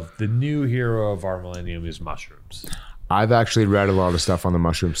failed. of the new hero of our millennium is mushrooms. I've actually read a lot of stuff on the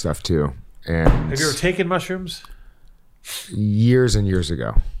mushroom stuff too. And Have you ever taken mushrooms? years and years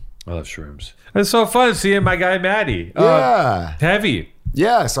ago. I love shrooms. It's so fun seeing my guy Maddie. Yeah. Heavy.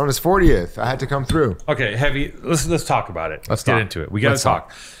 Yes, on his 40th. I had to come through. Okay, Heavy. Let's talk about it. Let's get talk. into it. We got to Let's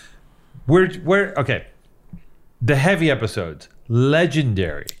talk. Where okay. The Heavy episodes,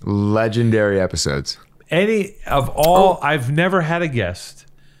 legendary. Legendary episodes. Any of all, I've never had a guest.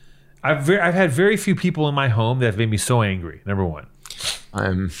 I've had very few people in my home that have made me so angry. Number one.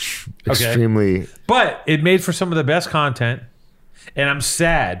 I'm extremely. But it made for some of the best content, and I'm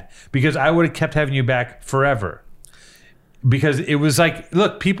sad because I would have kept having you back forever. Because it was like,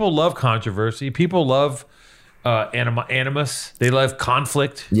 look, people love controversy. People love animus. They love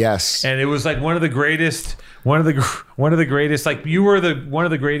conflict. Yes. And it was like one of the greatest. Like you were one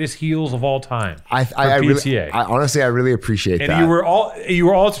of the greatest heels of all time. I PTA. Honestly, I really appreciate And that. you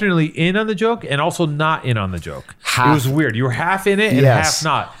were alternately in on the joke and also not in on the joke. Half. It was weird. You were half in it and Yes. half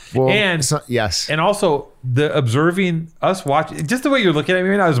not. Well, and yes. and also the observing us watching, just the way you're looking at me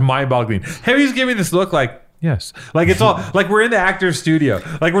right now is mind-boggling. Heavy's giving me this look like, yes, like it's all like we're in the actor's studio,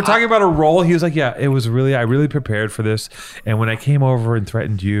 like we're talking about a role. He was like, yeah, it was really, I really prepared for this, and when I came over and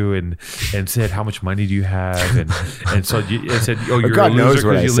threatened you and said, how much money do you have, and so it said, oh, you're God a knows loser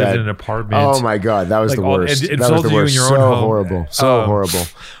what I because you lived said. in an apartment. Oh my God, that was Like the all- worst. and That was insulted the you in worst. your own So home. horrible. So horrible.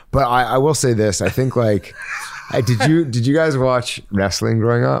 But I will say this. I think like, did you guys watch wrestling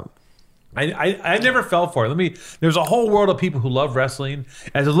growing up? I never fell for it. There's a whole world of people who love wrestling.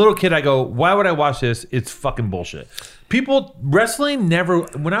 As a little kid, I go, why would I watch this? It's fucking bullshit. Wrestling never,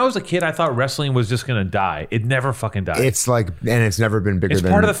 when I was a kid, I thought wrestling was just going to die. It never fucking died. It's like, and it's never been bigger It's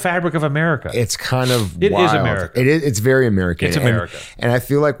than. part of the fabric of America. It's kind of It is wild. America. It is. It's very American. It's America. And I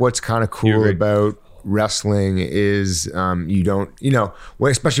feel like what's kind of You cool agree? about wrestling is you don't,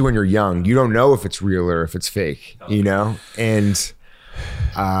 especially when you're young, you don't know if it's real or if it's fake, and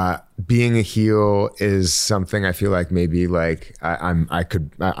being a heel is something I feel like maybe like I'm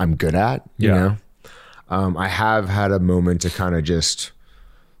good at, Yeah. I have had a moment to kind of just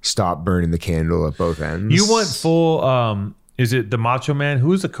stop burning the candle at both ends. You went full, is it the Macho Man?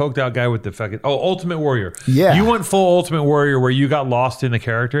 Who's the coked out guy with the fucking, Ultimate Warrior. Yeah. You went full Ultimate Warrior where you got lost in the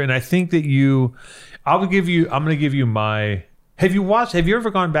character. And I think that I'm going to give you my, have you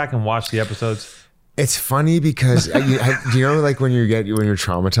ever gone back and watched the episodes? It's funny because do you know like when you're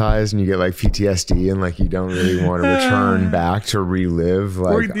traumatized and you get like PTSD and like you don't really want to return back to relive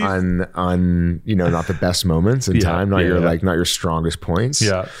like on not the best moments in time, not your strongest points.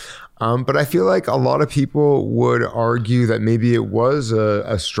 Yeah. But I feel like a lot of people would argue that maybe it was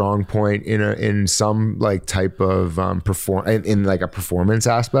a strong point in some like type of in like a performance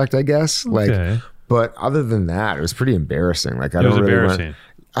aspect, I guess. Okay. Like, but other than that, it was pretty embarrassing. Like I It was don't really embarrassing.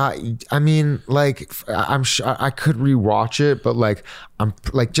 I mean, like I'm sure I could rewatch it, but like I'm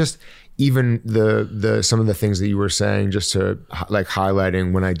like just even the some of the things that you were saying, just to like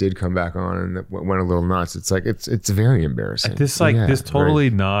highlighting when I did come back on and it went a little nuts. It's like it's very embarrassing. This totally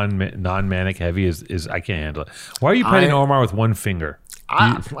non-manic heavy is I can't handle it. Why are you I- petting Omar with one finger?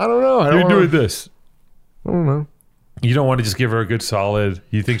 I don't know. You're doing this. I don't know. You don't want to just give her a good solid.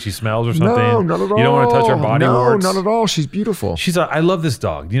 You think she smells or something? No, not at all. You don't want to touch her body warts. No, not at all. She's beautiful. I love this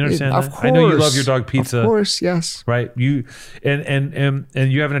dog. Do you understand Of that? course. I know you love your dog Pizza. Of course, yes. Right? You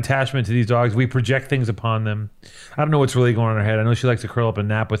and you have an attachment to these dogs. We project things upon them. I don't know what's really going on in her head. I know she likes to curl up and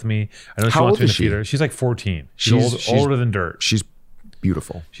nap with me. I know she How wants old me is to she? feed her. She's like 14. She's older than dirt. She's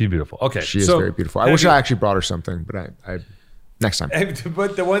beautiful. She's beautiful. Okay. She is very beautiful. I wish I actually brought her something, but I next time.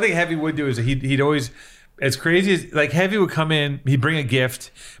 But the one thing Heavy would do is he'd always, as crazy as like Heavy would come in, he'd bring a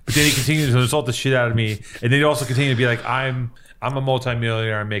gift, but then he continued to insult the shit out of me, and then he'd also continue to be like, I'm a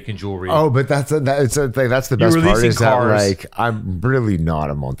multimillionaire, I'm making jewelry. Oh, but that's the best part releasing is that cars. like I'm really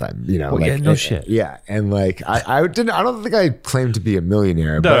not a multi, Well, like, yeah, no shit. Yeah, and like I don't think I claimed to be a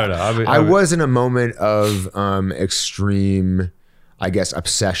millionaire. But no. I was in a moment of extreme, I guess,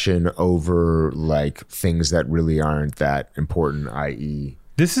 obsession over like things that really aren't that important, i.e.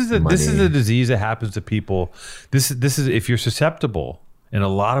 This is a disease that happens to people. This is if you're susceptible, and a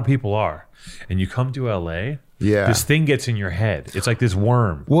lot of people are, and you come to LA, Yeah. this thing gets in your head. It's like this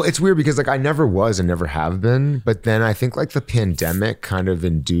worm. Well, it's weird because like I never was and never have been, but then I think like the pandemic kind of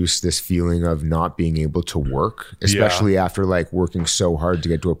induced this feeling of not being able to work, especially after like working so hard to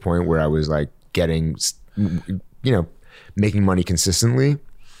get to a point where I was like getting, making money consistently.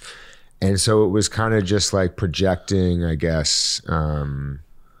 And so it was kind of just like projecting, I guess,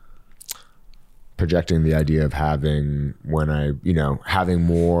 projecting the idea of having having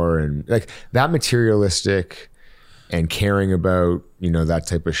more and like that materialistic and caring about, that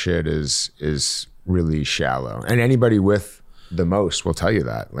type of shit is really shallow. And anybody with the most will tell you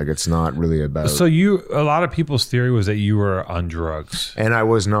that. Like it's not really about. So a lot of people's theory was that you were on drugs. And I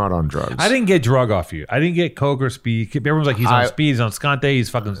was not on drugs. I didn't get drug off you. I didn't get coke or speed. Everyone's like, he's on speed, he's on Scante, he's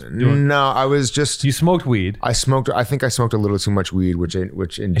fucking doing. No, I was just. You smoked weed. I think I smoked a little too much weed, which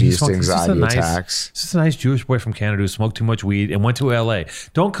induced anxiety attacks. This is a nice Jewish boy from Canada who smoked too much weed and went to LA.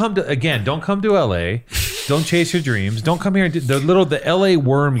 Don't come to LA. Don't chase your dreams. Don't come here. The LA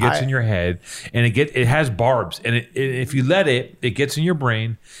worm gets in your head and it has barbs. And if you let it gets in your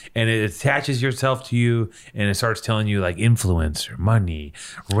brain and it attaches yourself to you and it starts telling you like influencer, money,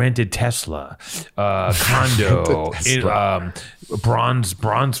 rented Tesla, condo,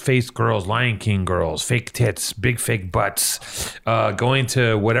 bronze faced girls, Lion King girls, fake tits, big fake butts, going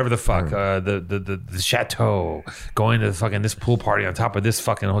to whatever the fuck, the chateau, going to the fucking this pool party on top of this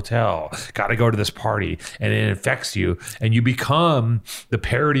fucking hotel. Got to go to this party, and it infects you, and you become the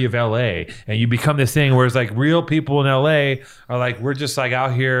parody of LA, and you become this thing where it's like real people in LA are like, we're just like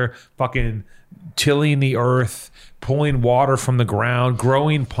out here fucking tilling the earth, pulling water from the ground,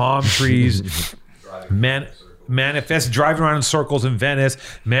 growing palm trees, driving around in circles in Venice,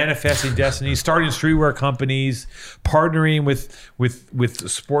 manifesting destiny, starting streetwear companies, partnering with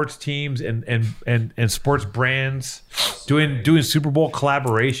sports teams and sports brands, doing Super Bowl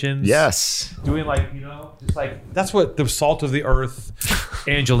collaborations. Yes. Doing just like that's what the salt of the earth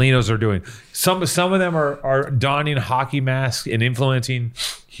Angelinos are doing. Some of them are donning hockey masks and influencing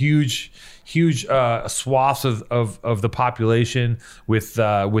huge swaths of the population with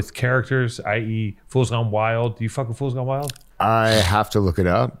characters, i.e. Fools Gone Wild. Do you fuck with Fools Gone Wild? I have to look it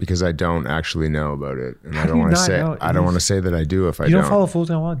up because I don't actually know about it, and I don't want to say that I do if I don't. You don't follow Fools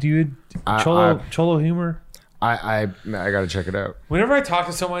Gone Wild? Do you Cholo humor? I got to check it out. Whenever I talk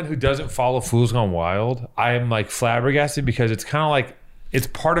to someone who doesn't follow Fools Gone Wild, I am like flabbergasted because it's kind of like it's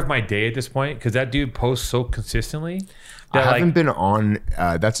part of my day at this point because that dude posts so consistently. I haven't been on.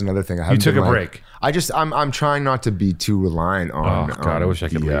 That's another thing. I haven't. You took a break. I'm trying not to be too reliant on. Oh God, I wish I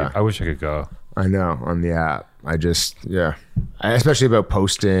could leave. I wish I could go. I know on the app. Especially about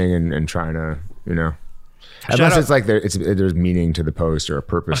posting and trying to, unless it's like there's meaning to the post or a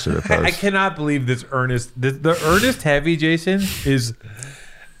purpose to the post. I cannot believe this earnest. The earnest heavy Jason is.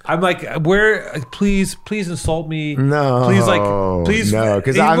 I'm like, where? Please insult me. No, please, no,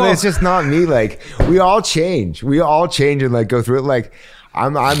 because it's just not me. Like we all change and like go through it. Like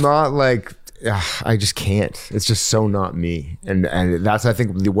I'm not like I just can't. It's just so not me, and that's I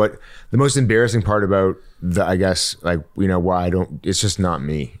think what the most embarrassing part about I guess why I don't. It's just not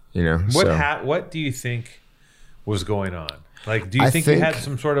me. What do you think was going on? Like, do you think you had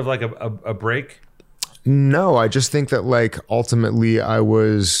some sort of like a break? No, I just think that like ultimately I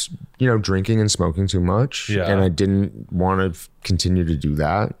was, drinking and smoking too much, and I didn't want to continue to do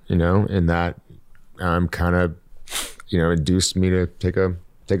that, and that kind of, induced me to take a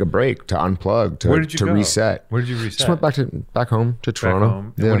break, to unplug, to reset. Where did you reset? Just went back home to Toronto. Back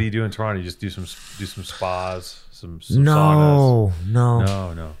home. And what do you do in Toronto? You just do some spas, some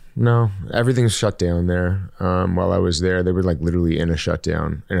saunas. No, everything's shut down there. While I was there, they were like literally in a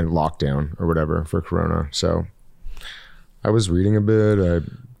shutdown, in a lockdown or whatever for Corona. So I was reading a bit. I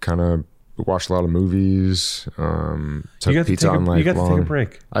kind of watched a lot of movies. Took pizza on like you got to take a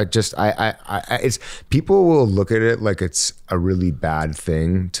break. It's people will look at it like it's a really bad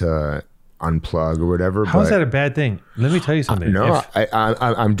thing to unplug or whatever. How is that a bad thing? Let me tell you something. No,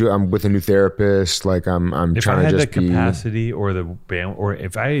 I'm with a new therapist. Like I'm trying to just if I had the capacity or the band, or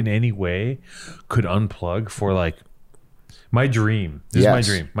if I in any way could unplug for like my dream. This is my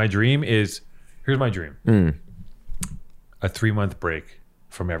dream. My dream is here's my dream. A 3-month break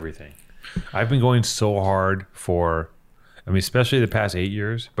from everything. I've been going so hard for, especially the past 8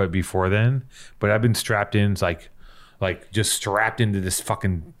 years, but before then. But I've been strapped in, just strapped into this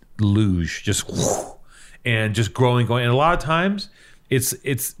fucking luge, and just going, and a lot of times it's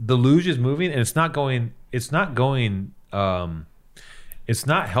the luge is moving and it's not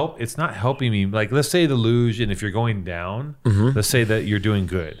helping me. Like let's say the luge, and if you're going down, let's say that you're doing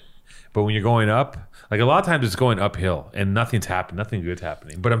good, but when you're going up, like a lot of times it's going uphill and nothing good's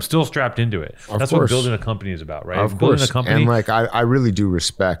happening, but I'm still strapped into it. That's what building a company is about, right? Of building course. a company, and like I really do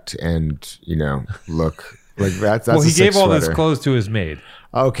respect and look like that's well, he gave all sweater. this clothes to his maid.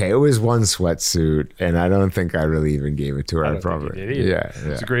 Okay, it was one sweatsuit, and I don't think I really even gave it to her. I don't think you did either. Yeah,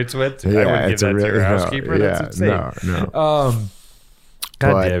 it's a great sweatsuit. Yeah, I wouldn't give that to your housekeeper. That's insane. No. God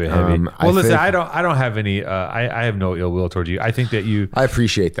damn it, heavy. Well, listen, I don't have any. I have no ill will towards you. I think that I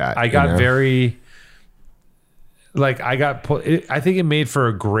appreciate that. I got very. Like I think it made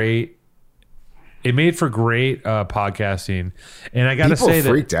for great podcasting, and I gotta say that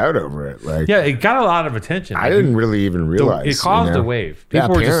people freaked out over it. Like, yeah, it got a lot of attention. I didn't really even realize it caused a wave. People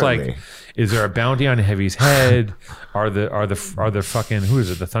were just like, "Is there a bounty on Heavy's head? Are the fucking who is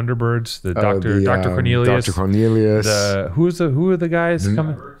it? The Thunderbirds? The Dr. Cornelius? Dr. Cornelius? Who are the guys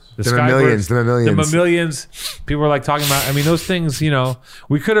coming? The Mamillions. The Mamillions. People were like talking about. Those things. We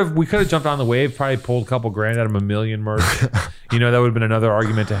could have jumped on the wave. Probably pulled a couple grand out of Mamillion merch. That would have been another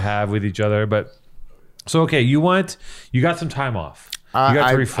argument to have with each other. But so okay, you got some time off. You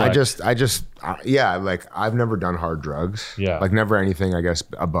got to reflect. Like I've never done hard drugs. Yeah. Like never anything, I guess,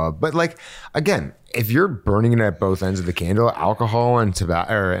 above. But like, again, if you're burning it at both ends of the candle, alcohol and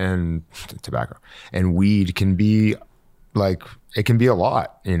tobacco and weed can be like it can be a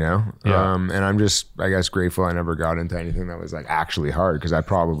lot, you know? Yeah. And I'm just, I guess, grateful I never got into anything that was like actually hard, because I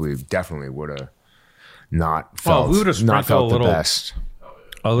probably definitely would have not felt, we would've not sprinkled felt a the little- best.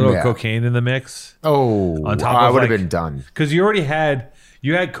 A little Yeah. cocaine in the mix. Oh, On top I of, would have like- been done. Because you already had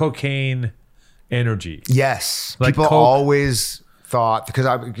cocaine energy. Yes. Like People Coke. always thought, because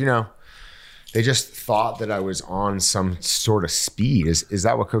they just thought that I was on some sort of speed. Is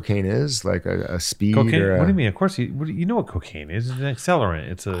that what cocaine is? Like a speed? Cocaine? Or What do you mean? Of course, you know what cocaine is. It's an accelerant.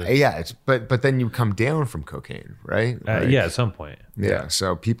 It's a Yeah, but then you come down from cocaine, right? Like, yeah. At some point, Yeah.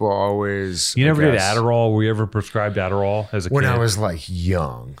 So people always. you never I did guess, Adderall. Were you ever prescribed Adderall as a when kid? I was like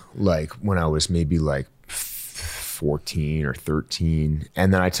young, like when I was maybe like 14 or 13,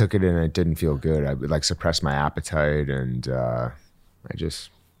 and then I took it and it didn't feel good. I would like suppress my appetite, and I just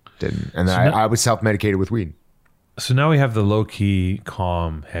didn't. And then I was self-medicated with weed. So now we have the low key,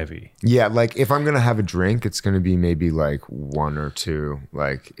 calm, heavy. Yeah, like if I'm gonna have a drink, it's gonna be maybe like one or two,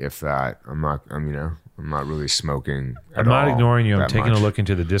 like if that. I'm not really smoking. I'm not ignoring you. I'm that taking much. a look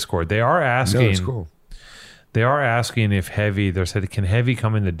into the Discord. They are No, asking. it's cool. They are asking if heavy. They said, can heavy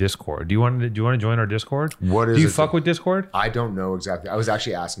come in the Discord? Do you want to join our Discord? What is Do you it fuck with Discord? I don't know exactly. I was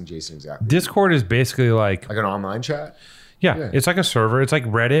actually asking Jason exactly. Discord is basically like Like an online chat. yeah, it's like a server. It's like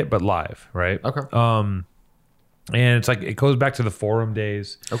Reddit but live, right? Okay. And it's like it goes back to the forum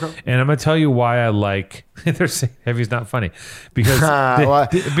days. Okay. And I'm gonna tell you why I like. They're saying heavy's not funny because Well,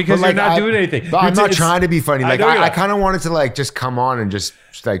 because but, you're like, not doing anything. But I'm You're not it's- trying to be funny. Like know you're I not. kind of wanted to like just come on and just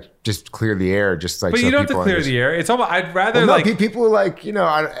clear the air, just like. But so you don't have to people clear understand. the air. It's almost. I'd rather Well, no, like. people like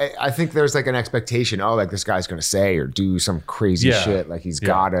I think there's like an expectation. Oh, like this guy's gonna say or do some crazy Yeah. shit. Like he's Yeah.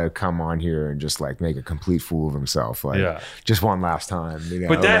 gotta come on here and just like make a complete fool of himself. Like Yeah. just one last time. You know,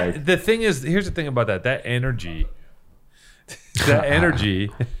 But that like, the thing is, here's the thing about that. That energy. That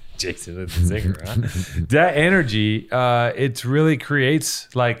energy. Jason is the singer, huh? That energy, it really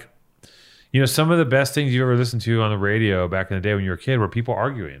creates like, some of the best things you ever listened to on the radio back in the day when you were a kid were people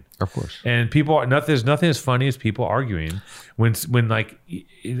arguing. of course. And there's nothing as funny as people arguing when like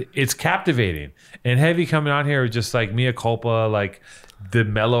it's captivating. And Heavy coming on here is just like mea culpa, like the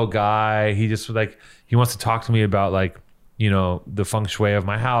mellow guy. He just like he wants to talk to me about like the feng shui of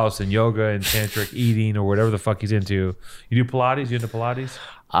my house and yoga and tantric eating or whatever the fuck he's into. You do Pilates? You into Pilates?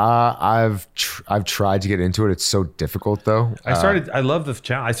 I've tried to get into it. It's so difficult though. I love the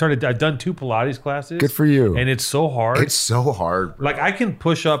challenge. I've done 2 Pilates classes. Good for you. And it's so hard. It's so hard. Like I can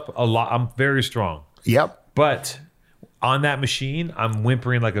push up a lot. I'm very strong. Yep. But on that machine, I'm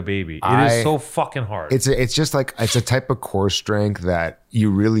whimpering like a baby. It is so fucking hard. It's just like it's a type of core strength that you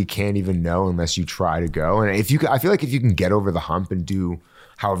really can't even know unless you try to go. And I feel like if you can get over the hump and do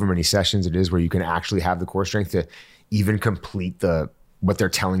however many sessions it is where you can actually have the core strength to even complete what they're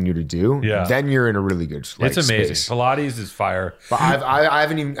telling you to do, Yeah. then you're in a really good it's amazing. space. Pilates is fire. But I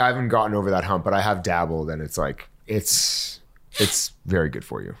haven't gotten over that hump, but I have dabbled, and it's like it's very good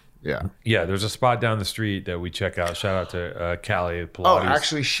for you. Yeah. Yeah, there's a spot down the street that we check out. Shout out to Callie Pilates. Oh,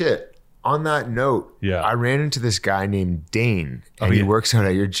 actually, shit. On that note, Yeah. I ran into this guy named Dane, and Oh, he yeah. works out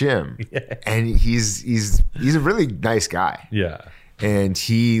at your gym. And he's a really nice guy, Yeah, and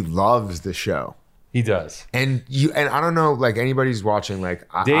he loves the show. he does. And I don't know, like anybody's watching. Like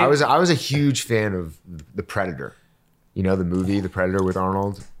Dane- I was a huge fan of The Predator. You know the movie The Predator with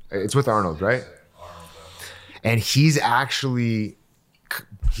Arnold. It's with Arnold, right? And he's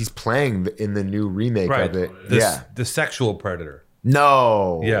playing in the new remake Right. of it. The, the sexual predator.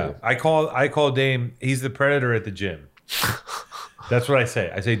 No. Yeah. I call Dane, he's the predator at the gym. That's what I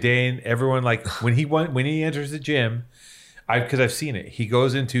say. I say, Dane, everyone like when he enters the gym, because I've seen it, he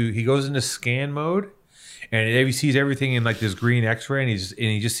goes into scan mode and he sees everything in like this green X-ray and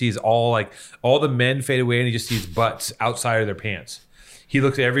he just sees all the men fade away and he just sees butts outside of their pants. He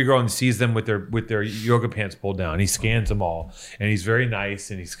looks at every girl and sees them with their yoga pants pulled down. He scans them all, and he's very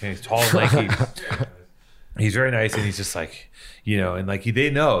nice and he's tall and lanky. He's very nice and he's just like, and like they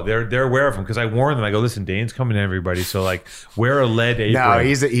know they're aware of him because I warn them. I go, listen, Dane's coming to everybody, so like wear a lead apron. No,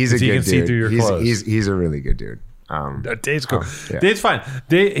 he's a so good you can dude. see through your clothes. He's a really good dude. Dane's cool. yeah. Dane's fine.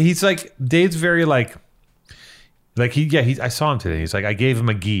 He's like Dane's very like I saw him today. He's like I gave him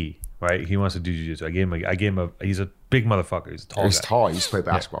a gi. Right, he wants to do jiu-jitsu. I gave him a. He's a big motherfucker. He's a tall. He's guy. tall. He used to play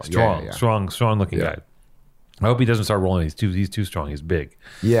basketball. Strong looking Yeah. guy. I hope he doesn't start rolling. He's too strong. He's big.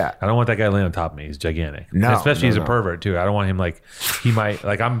 Yeah. I don't want that guy laying on top of me. He's gigantic. No, And especially he's no. a pervert too. I don't want him he might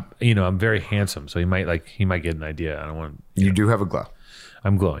I'm very handsome, so he might get an idea. I don't want. You do have a glow.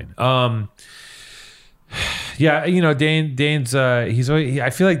 I'm glowing. Yeah, Dane's I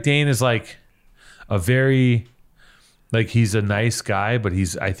feel like Dane is like a very like he's a nice guy, but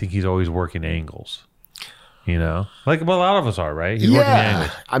I think he's always working angles. You know, like well, a lot of us are, right? He's working the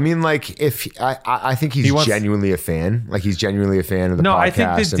angle. I mean, like if I think he's genuinely a fan. Like he's genuinely a fan of the podcast. I think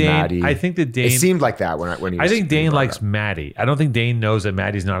that and Dane. Maddie. I think that Dane. It seemed like that when he. Was, I think Dane brought it likes up. Maddie. I don't think Dane knows that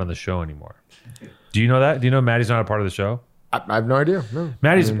Maddie's not on the show anymore. Do you know that? Do you know Maddie's not a part of the show? I have no idea. No.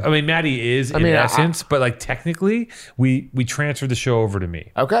 Maddie's. I mean, Maddie is in essence, but like technically, we transferred the show over to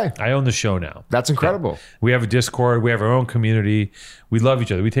me. Okay, I own the show now. that's incredible. We have a Discord. We have our own community. We love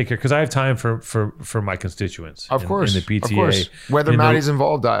each other. We take care because I have time for my constituents. Of course, in the PTA. of course. Whether In the- Maddie's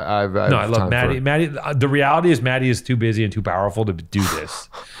involved, I love time Maddie. for- Maddie. The reality is Maddie is too busy and too powerful to do this.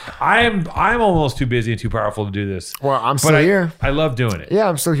 I'm almost too busy and too powerful to do this. Well, I'm But still here. I love doing it. Yeah,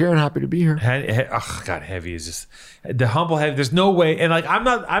 I'm still here and happy to be here. Oh God, Heavy is just the humble Heavy. There's no way, and like I'm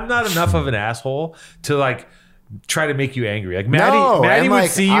not enough of an asshole to like try to make you angry. Like Maddie No, would and, like,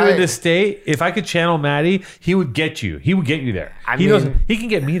 see you in this state. If I could channel Maddie, he would get you. He would get you there. I He mean- he can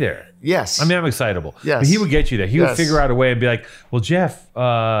get me there. Yes. I mean, I'm excitable. Yes. But he would get you there. He would Yes. figure out a way and be like, well, Jeff,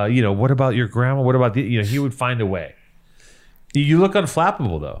 what about your grandma? What about the, he would find a way. You look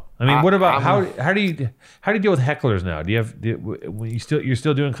unflappable though. I mean, what about how do you deal with hecklers now? Do you have you're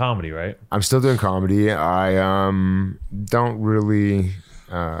still doing comedy, right? I'm still doing comedy. I don't really.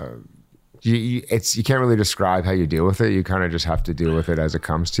 You can't really describe how you deal with it. You kind of just have to deal with it as it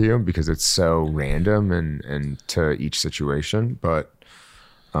comes to you because it's so random and to each situation. But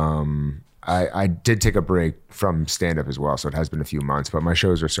I did take a break from stand up as well, so it has been a few months. But my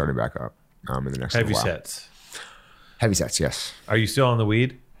shows are starting back up in the next Heavy little while. sets. Heavy sets, yes. Are you still on the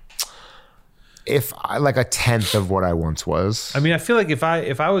weed? If I like a tenth of what I once was. I mean, I feel like if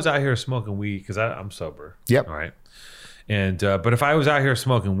I was out here smoking weed because I'm sober. Yep. All right. And but if I was out here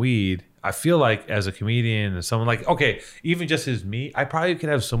smoking weed, I feel like as a comedian and someone like okay, even just as me, I probably could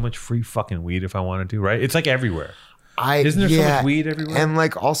have so much free fucking weed if I wanted to. Right? It's like everywhere. Isn't there so much weed everywhere? And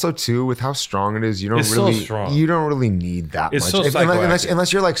like also too, with how strong it is, you don't It's so really strong. you don't really need that It's much. so psychoactive.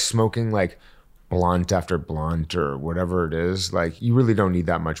 Unless you're like smoking like blunt after blunt or whatever it is, like you really don't need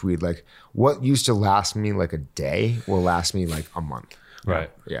that much weed. Like what used to last me like a day will last me like a month.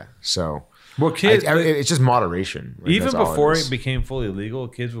 Right. Yeah. So Well, kids. it's just moderation. Like, Even that's all before is. it became fully legal,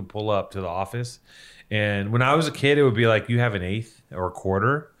 kids would pull up to the office. And when I was a kid, it would be like you have an eighth or a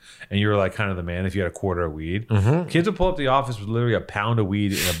quarter, and you were like kind of the man if you had a quarter of weed. Mm-hmm. Kids would pull up to the office with literally a pound of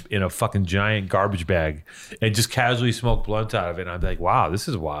weed in a fucking giant garbage bag and just casually smoke blunts out of it. And I'd be like, wow, this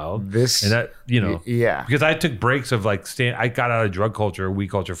is wild. And that, yeah. Because I took breaks of like I got out of drug culture, weed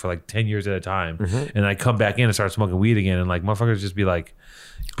culture for like 10 years at a time. Mm-hmm. And I come back in and start smoking weed again. And like motherfuckers just be like,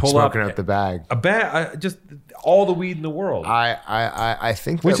 pull Smoking up out the bag. a bag, just all the weed in the world. I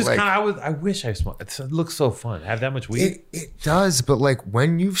think Which that, is like, kind of, I wish I smoked. It looks so fun. Have that much weed. It does, but like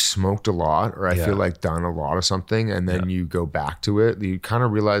when you've smoked a lot, or I Yeah. feel like done a lot of something, and then you go back to it, you kind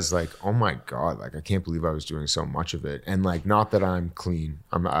of realize like, oh my god, like I can't believe I was doing so much of it. And like, not that I'm clean,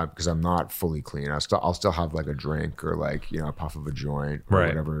 because I'm not fully clean. I'll still have like a drink or like a puff of a joint or Right.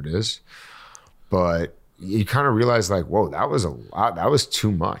 whatever it is, but you kind of realize like, whoa, that was a lot. That was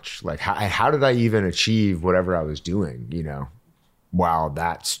too much. Like, how did I even achieve whatever I was doing? While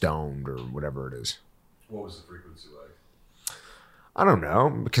that stoned or whatever it is. What was the frequency like? I don't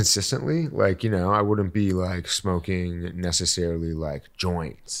know, consistently. Like, I wouldn't be like smoking necessarily like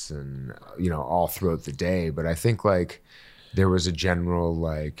joints and, all throughout the day. But I think like there was a general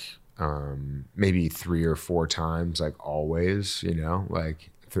like maybe 3 or 4 times, like always, like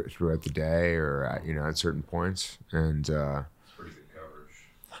throughout the day or, at certain points. And Pretty good coverage.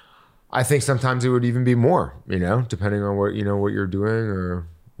 I think sometimes it would even be more, depending on what, what you're doing or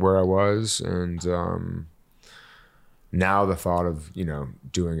where I was. And, now the thought of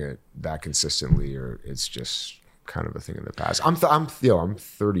doing it that consistently, or it's just kind of a thing in the past. I'm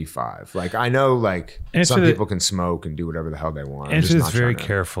 35. Like I know, like some people can smoke and do whatever the hell they want. Answer this not very trying to-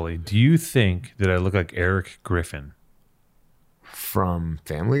 carefully. Do you think that I look like Eric Griffin? From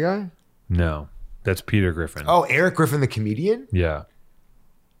Family Guy. No, that's Peter Griffin. Oh, Eric Griffin, the comedian. Yeah.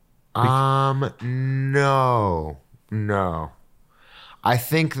 No. I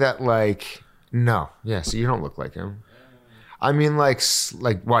think that like no. Yeah, so you don't look like him. I mean, like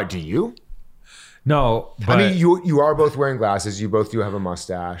why do you? No, but, I mean, you are both wearing glasses. You both do have a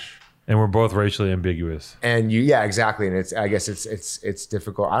mustache. and we're both racially ambiguous. And yeah, exactly. And I guess it's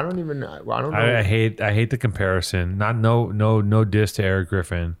difficult. I don't know. I hate the comparison. No diss to Eric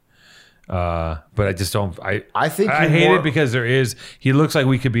Griffin. But I just don't. I think I you're hate more- it because he looks like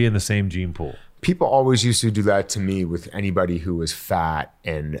we could be in the same gene pool. People always used to do that to me with anybody who was fat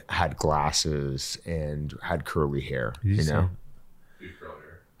and had glasses and had curly hair. You know, Big curly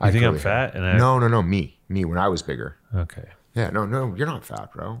hair. I You think had I'm curly hair. fat? And No, me when I was bigger. Okay. Yeah, no, you're not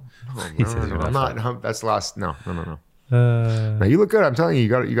fat, bro. No, He says you're I'm not not. That's the last. No. No, you look good. I'm telling you,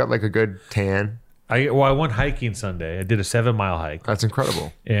 you got like a good tan. I went hiking Sunday. I did a 7-mile hike, That's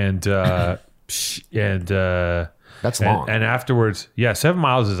incredible. and That's long. and afterwards, 7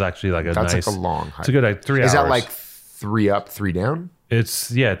 miles is actually like a That's nice. like a long hike. It's a good like 3 hours. Is that like 3 up, 3 down?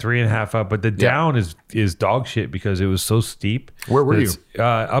 It's 3.5 up, but the down is dog shit because it was so steep. Where were It's,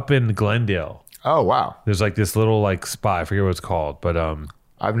 up in Glendale. Oh wow. There's like this little like spot. I forget what it's called, but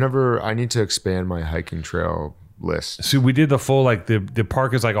I need to expand my hiking trail list. so we did the full like the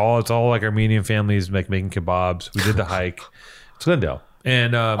park is like it's all like Armenian families like making kebabs. We did the hike. It's Glendale,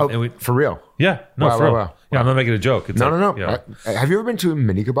 and and we For real? for Wow, real. wow. Yeah, I'm not making a joke. It's No, like, no. Have you ever been to a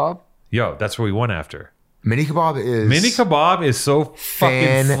mini kebab? That's where we went after. Mini kebab is Mini kebab is so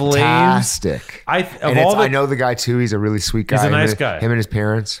fucking flames. fantastic. I know the guy too. He's a really sweet guy. He's a nice Him guy. Him and his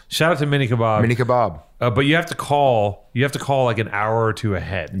parents. Shout out to Mini Kebab. Mini kebab. But you have to call like an hour or two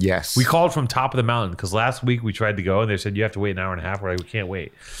ahead. Yes. We called from top of the mountain because last week we tried to go and they said you have to wait an hour and a half. We're like, we can't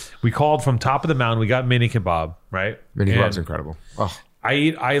wait. We called from top of the mountain. We got Mini Kebab, right? Mini And kebab's incredible. Oh,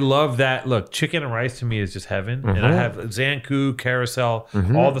 I love that. Look, chicken and rice to me is just heaven. And I have Zanku, Carousel,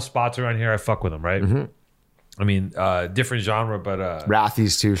 all the spots around here. I fuck with them, right? I mean, different genre, but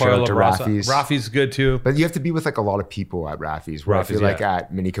Raffi's too. Shout Pollo out to Brasa. Raffi's. Raffi's good too. But you have to be with like a lot of people at Raffi's. Where I feel Raffi's, like yeah.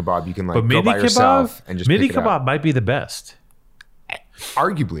 at Mini Kebab you can like But go Mini by yourself and just Mini pick it up. Kebab might be the best,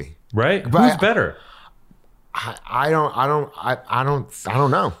 Arguably, right? But Who's I- better? I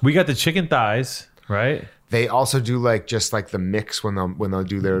don't know. We got the chicken thighs, right? They also do like just like the mix when they'll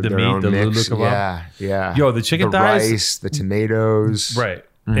do their meat, own the mix. lulu kebab? Yeah. Yo, the chicken the thighs- rice, the tomatoes. Right.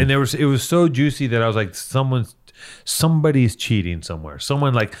 And it was so juicy that I was like, somebody's cheating somewhere.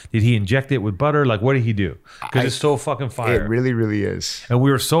 Someone like, did he inject it with butter? Like, what did he do? Because it's so fucking fire. It really, really is. And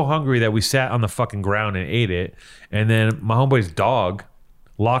we were so hungry that we sat on the fucking ground and ate it. And then my homeboy's dog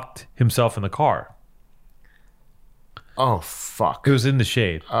locked himself in the car. Oh fuck. It was in the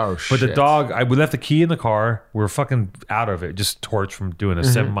shade. Oh, But the shit. dog, we left the key in the car. We were fucking out of it, just torched from doing a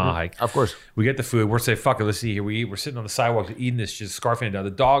 7-mile hike. Of course. We get the food. We're saying, fuck it, let's see here. We eat. We're sitting on the sidewalk eating this shit, scarfing it down.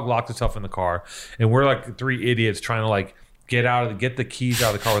 The dog locked itself in the car. And we're like 3 idiots trying to like get the keys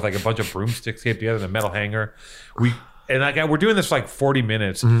out of the car with like a bunch of broomsticks taped together in a metal hanger. We're doing this for like 40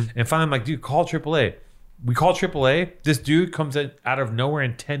 minutes. And finally I'm like, dude, call AAA. We call AAA. This dude comes out of nowhere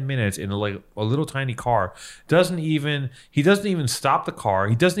in 10 minutes in a little tiny car. He doesn't even stop the car.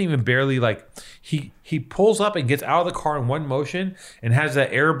 He doesn't even barely like he pulls up and gets out of the car in one motion and has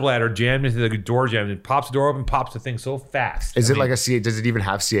that air bladder jammed into the door jam and pops the door open, pops the thing so fast. Is it like a CA? Does it even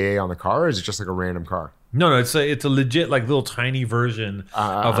have CAA on the car, or is it just like a random car? No, it's a legit like little tiny version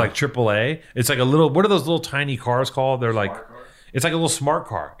of like AAA. It's like a little. What are those little tiny cars called? They're like, it's like a little smart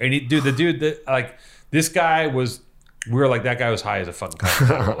car. And this guy was. We were like, that guy was high as a fucking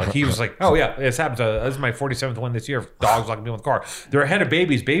kite. Like he was like, oh yeah, this happens. This is my 47th one this year. Dogs locking people in the car. They're ahead of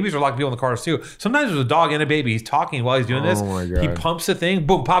babies. Babies are locking people in the cars too. Sometimes there's a dog and a baby. He's talking while he's doing this. Oh my God. He pumps the thing.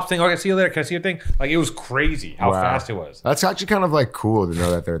 Boom, pops the thing. Okay, see you later. Can I see your thing? Like it was crazy how Wow. fast it was. That's actually kind of like cool to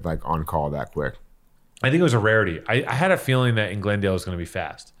know that they're like on call that quick. I think it was a rarity. I had a feeling that in Glendale is going to be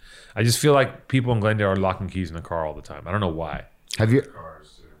fast. I just feel like people in Glendale are locking keys in the car all the time. I don't know why. Have you?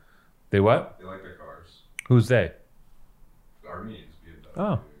 Cars too. They what? They like their cars. Who's they? Armenians, BMW.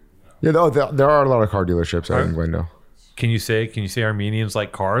 Oh. Yeah, there are a lot of car dealerships out in Glendale. Can you say Armenians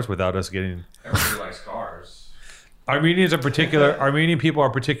like cars without us getting? Everybody likes cars. Armenian people are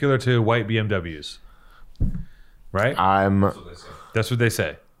particular to white BMWs, right? That's what they say. That's what they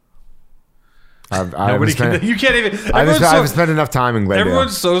say. I've spent, You can't even. I've spent enough time in Glendale.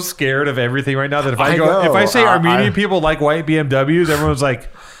 Everyone's so scared of everything right now that if I if I know. say Armenian I- people like white BMWs, everyone's like,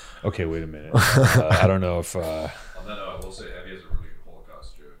 okay, wait a minute. I don't know if. On that note, I will say Abby has a really good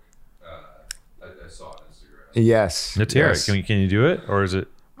Holocaust joke. I saw it on Instagram. Yes. Let's hear yes. it. Can you do it, or is it?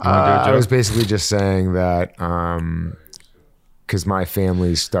 You wanna do a I joke? was basically just saying that because my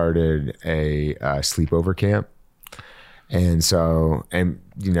family started a sleepover camp, and so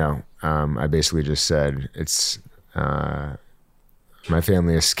I basically just said it's my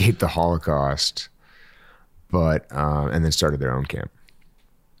family escaped the Holocaust, but and then started their own camp,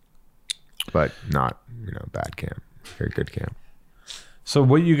 but not bad camp, very good camp. So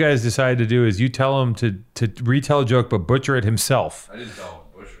what you guys decided to do is you tell him to retell a joke, but butcher it himself. I didn't tell him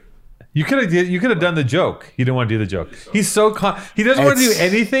Bush. You could have done the joke. He didn't want to do the joke. He's so he doesn't want to do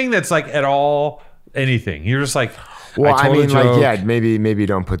anything that's like at all anything. You're just like, Well, I told a mean, joke. like, yeah, maybe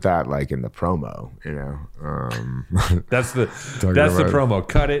don't put that like in the promo, That's the about- promo.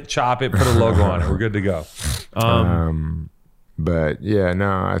 Cut it, chop it, put a logo on it. We're good to go. But yeah, no,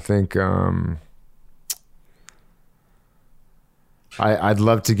 I think I'd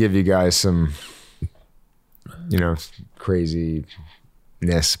love to give you guys some, craziness,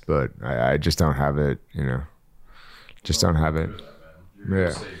 but I just don't have it. Just don't have it.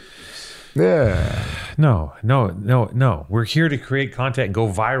 Yeah. Yeah. No. We're here to create content and go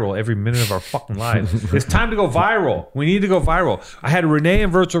viral every minute of our fucking lives. It's time to go viral. We need to go viral. I had Renee in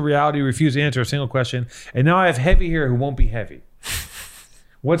virtual reality refuse to answer a single question, and now I have Heavy here who won't be heavy.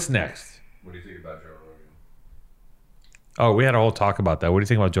 What's next? What do you think about Joe Rogan? Oh, we had a whole talk about that. What do you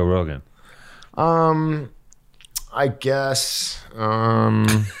think about Joe Rogan? I guess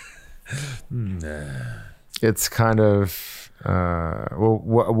it's kind of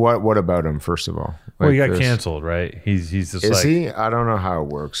what about him, first of all? Well, he got there's- canceled, right? He's just Is like he? I don't know how it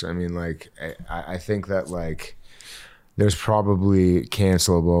works. I mean, I think that there's probably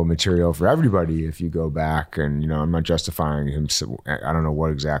cancelable material for everybody if you go back, and I'm not justifying him. So I don't know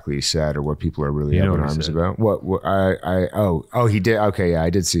what exactly he said or what people are really You know up in what he arms said. about. He did. Okay, yeah, I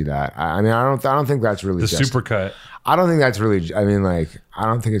did see that. I mean, I don't think that's really the supercut. I don't think that's really. I mean, I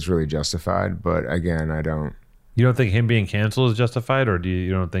don't think it's really justified. But again, I don't. You don't think him being canceled is justified, or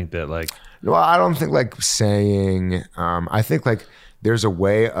you don't think that Well, I don't think saying. I think there's a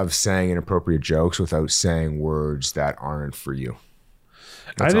way of saying inappropriate jokes without saying words that aren't for you.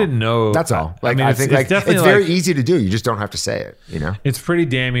 I didn't know. That's all. I mean, I think it's definitely it's very easy to do. You just don't have to say it. It's pretty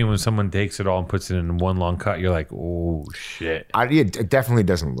damning when someone takes it all and puts it in one long cut. You're like, oh shit. It definitely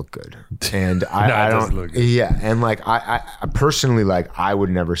doesn't look good, and I it don't. doesn't look good. Yeah, and I personally I would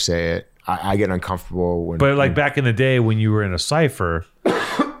never say it. I get uncomfortable when. But back in the day when you were in a cipher,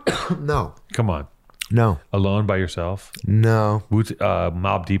 no, come on, no, alone by yourself, no,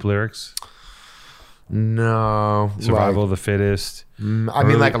 Mob Deep lyrics, no. Survival of the Fittest. I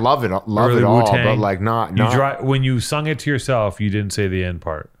mean, I love it all, early Wu-Tang. but not. When you sung it to yourself, you didn't say the end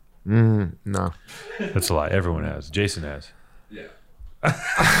part. No. That's a lie. Everyone has. Jason has. Yeah.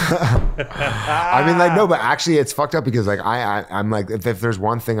 I mean, no, but actually, it's fucked up because I'm if there's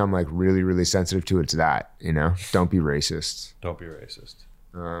one thing I'm really, really sensitive to, it's that. Don't be racist. Don't be racist.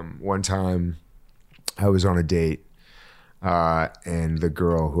 One time, I was on a date, and the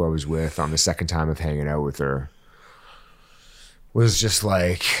girl who I was with on the second time of hanging out with her was just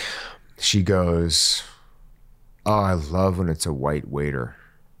she goes, "Oh, I love when it's a white waiter,"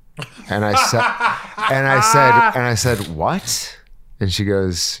 and I said, "What?" And she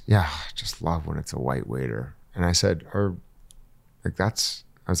goes, "Yeah, I just love when it's a white waiter." And I said, I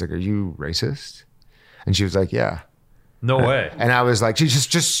was like, "Are you racist?" And she was like, "Yeah." No way. And I was like, she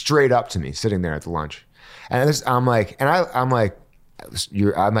just straight up to me, sitting there at the lunch. And I'm like,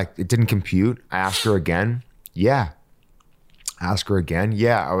 it didn't compute. I asked her again. Yeah. Ask her again.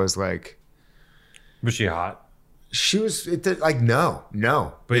 Yeah. I was like, Was she hot? she was no.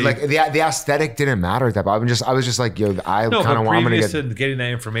 But the aesthetic didn't matter at that point. I was just like, yo, I No, kind but of want to previous get. to getting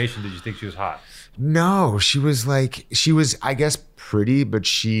that information, did you think she was hot? No, she was I guess pretty, but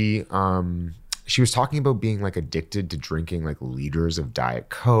she was talking about being addicted to drinking liters of Diet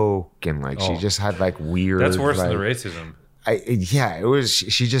Coke, and she just had weird. That's worse than the racism. It was.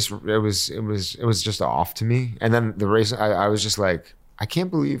 She just. It was just off to me. And then the race. I was just like, I can't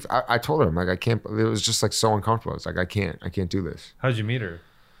believe. I told her, I'm like, I can't. It was just so uncomfortable. It's like I can't do this. How'd you meet her?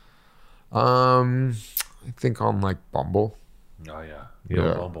 I think on Bumble. Oh yeah,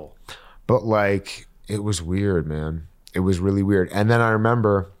 Yeah. Bumble. But it was weird, man. It was really weird. And then I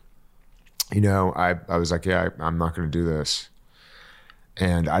remember, I was like, yeah, I'm not going to do this.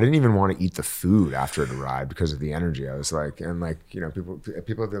 And I didn't even want to eat the food after it arrived because of the energy. I was like, and people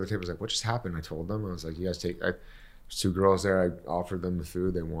at the other table was like, what just happened? I told them, I was like, you guys there's two girls there. I offered them the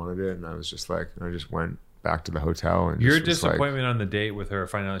food. They wanted it. And I was just I just went back to the hotel. And Your just was disappointment on the date with her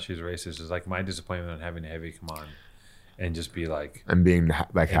finding out she's racist is like my disappointment on having Heavy come on and just be like, and being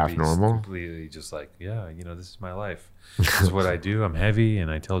half be normal. completely just yeah, this is my life. This is what I do. I'm heavy and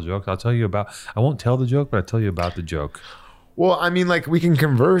I tell jokes. I won't tell the joke, but I tell you about the joke. Well, I mean, we can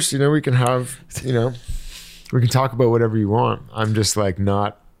converse, we can have, we can talk about whatever you want. I'm just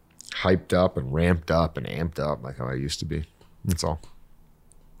not hyped up and ramped up and amped up like how I used to be. That's all.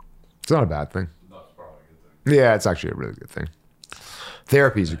 It's not a bad thing. That's probably a good thing. Yeah, it's actually a really good thing.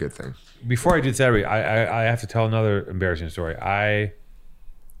 Therapy is a good thing. Before I do therapy, I have to tell another embarrassing story. I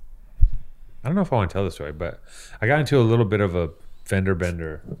don't know if I want to tell this story, but I got into a little bit of a fender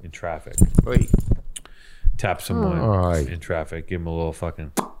bender in traffic. Wait. Tapped someone Oy. in traffic, gave him a little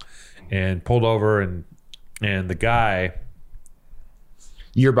fucking, and pulled over, and the guy,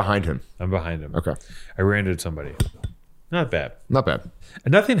 You're behind him. I'm behind him. Okay. I ran into somebody. Not bad. Not bad.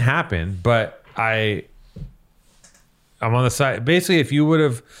 And nothing happened, but I'm on the side. Basically, if you would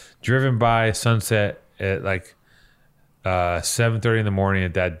have driven by Sunset at 7:30 in the morning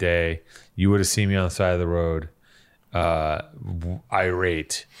at that day, you would have seen me on the side of the road,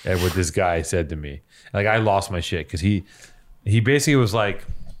 irate at what this guy said to me. Like, I lost my shit because he basically was like,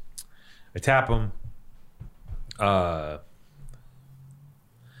 I tap him. I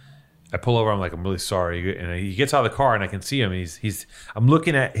pull over. I'm like, I'm really sorry. And he gets out of the car, and I can see him. I'm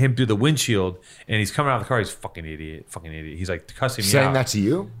looking at him through the windshield, and he's coming out of the car. He's fucking idiot. He's like cussing me out. Saying that to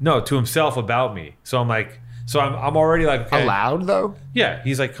you? No, to himself about me. So I'm like, I'm already like, okay. Allowed though? Yeah,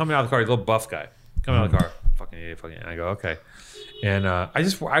 he's like coming out of the car. He's a little buff guy coming out of the car. Fucking idiot. And I go, okay. And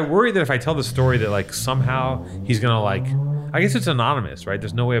I worry that if I tell the story that like somehow he's gonna like, I guess it's anonymous, right?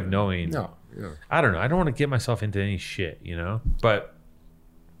 There's no way of knowing. No. Yeah. I don't know. I don't want to get myself into any shit, you know. But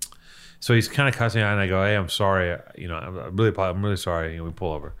so he's kind of cussing out, and I go, "Hey, I'm sorry. I'm really sorry." We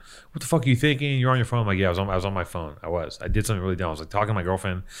pull over. What the fuck are you thinking? You're on your phone? I'm like, yeah, I was on my phone. I did something really dumb. I was like talking to my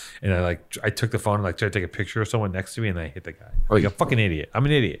girlfriend, and I took the phone and like tried to take a picture of someone next to me, and I hit the guy. Like a fucking idiot. I'm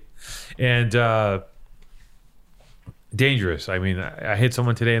an idiot. And dangerous. I mean, I hit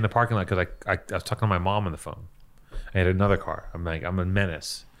someone today in the parking lot because I was talking to my mom on the phone. I had another car. I'm like, I'm a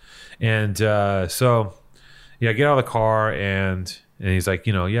menace. And so, yeah, I get out of the car, and he's like,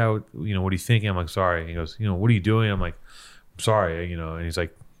 what are you thinking? I'm like, sorry. He goes, what are you doing? I'm like, I'm sorry, and he's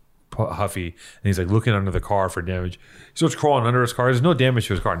like huffy, and he's like looking under the car for damage. He starts crawling under his car. There's no damage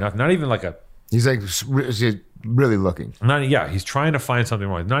to his car. Not even like a. He's like really looking. He's trying to find something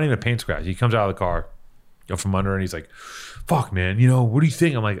wrong. Not even a paint scratch. He comes out of the car, from under, and he's like, fuck, man, what do you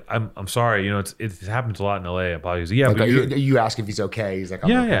think? I'm like, I'm sorry, it happens a lot in LA. I apologize. Yeah, but you ask if he's okay. He's like,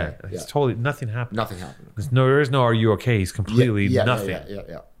 yeah. It's totally nothing happened. Nothing happened. There is no are you okay? He's completely nothing.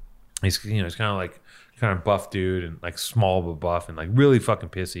 Yeah. He's he's kind of buff dude, and like small but buff, and like really fucking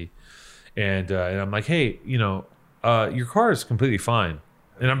pissy. And I'm like, hey, your car is completely fine.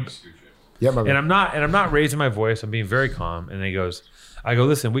 And I'm not raising my voice. I'm being very calm. And he goes, I go,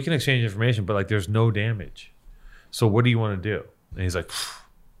 listen, we can exchange information, but like there's no damage. So what do you want to do? And he's like,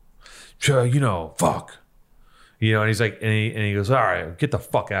 sure, fuck. And he's like, and he goes, all right, get the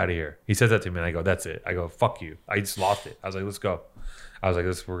fuck out of here. He says that to me, and I go, that's it. I go, fuck you. I just lost it. I was like, let's go. I was like,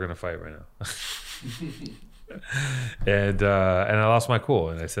 we're gonna fight right now. and I lost my cool,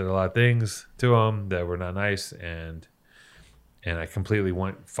 and I said a lot of things to him that were not nice, and I completely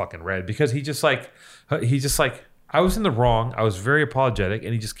went fucking red because he just like I was in the wrong. I was very apologetic,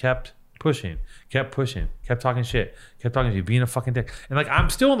 and he just kept pushing, kept talking shit, being a fucking dick. And like, I'm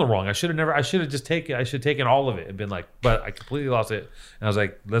still in the wrong. I should have just taken all of it and been like, but I completely lost it. And I was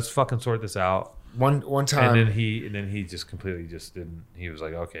like, let's fucking sort this out. One time. And then he just completely just didn't, he was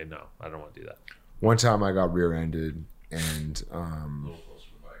like, okay, no, I don't want to do that. One time I got rear-ended and,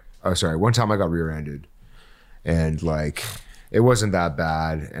 one time I got rear-ended and like, it wasn't that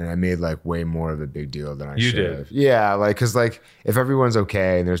bad, and I made like way more of a big deal than I should have. Yeah, like because like if everyone's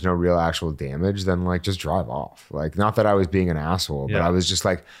okay and there's no real actual damage, then like just drive off. Like not that I was being an asshole, but I was just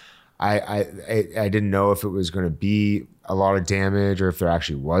like, I didn't know if it was going to be a lot of damage or if there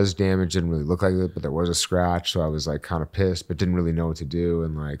actually was damage. Didn't really look like it, but there was a scratch, so I was like kind of pissed, but didn't really know what to do.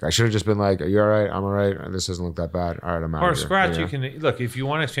 And like I should have just been like, "Are you all right? I'm all right. This doesn't look that bad. All right, I'm out." Or a scratch, you can look if you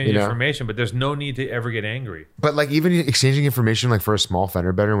want to exchange information, but there's no need to ever get angry. But like even exchanging information like for a small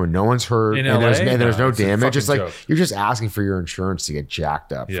fender bender when no one's hurt in and LA, there's no damage, it's like joke. You're just asking for your insurance to get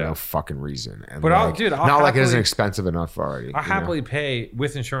jacked up for no fucking reason. And but like, I'll not like it isn't expensive enough already. I'll happily pay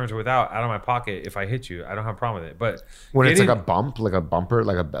with insurance or without out of my pocket if I hit you. I don't have a problem with it. But when it's like a bump, like a bumper,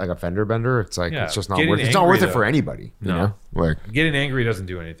 like a fender bender, it's like it's just not worth it. It's not worth it for anybody. You know? Like getting angry doesn't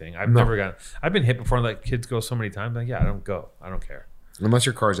do anything. I've been hit before and let kids go so many times. Like, I don't go. I don't care. Unless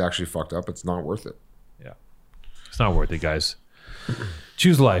your car's actually fucked up, it's not worth it. Yeah. It's not worth it, guys.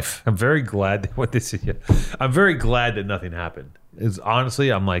 Choose life. I'm very glad I'm very glad that nothing happened.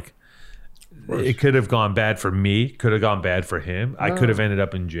 Honestly, I'm like, it could have gone bad for me, could have gone bad for him. I could have ended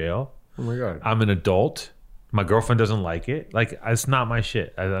up in jail. Oh my God. I'm an adult. My girlfriend doesn't like it. Like, it's not my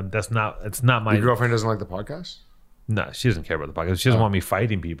shit. It's not my. Your girlfriend doesn't like the podcast? No, she doesn't care about the podcast. She doesn't want me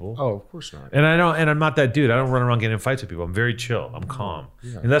fighting people. Oh, of course not. And I'm not that dude. I don't run around getting in fights with people. I'm very chill. I'm calm.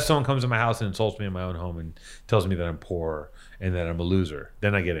 Yeah. Unless someone comes to my house and insults me in my own home and tells me that I'm poor and that I'm a loser,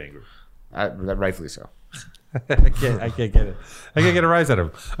 then I get angry. Rightfully so. I can't get it. I can't get a rise out of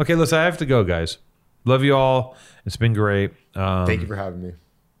him. Okay, listen, I have to go, guys. Love you all. It's been great. Thank you for having me.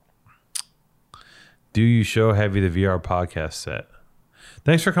 Do you show Heavy the VR podcast set?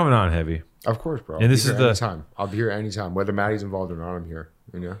 Thanks for coming on, Heavy. Of course, bro. And this is the time. I'll be here anytime, whether Maddie's involved or not. I'm here.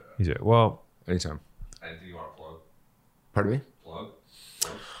 You know. He's here. Well, anytime. Anything you want to plug? Pardon me. Plug.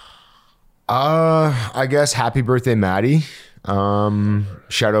 I guess happy birthday, Maddie.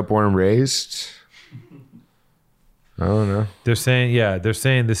 Shout out Born and Raised. I don't know. They're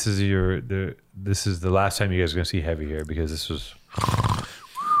saying this is this is the last time you guys are gonna see Heavy here because this was.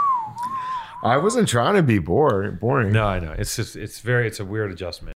 I wasn't trying to be boring. No, I know. It's a weird adjustment.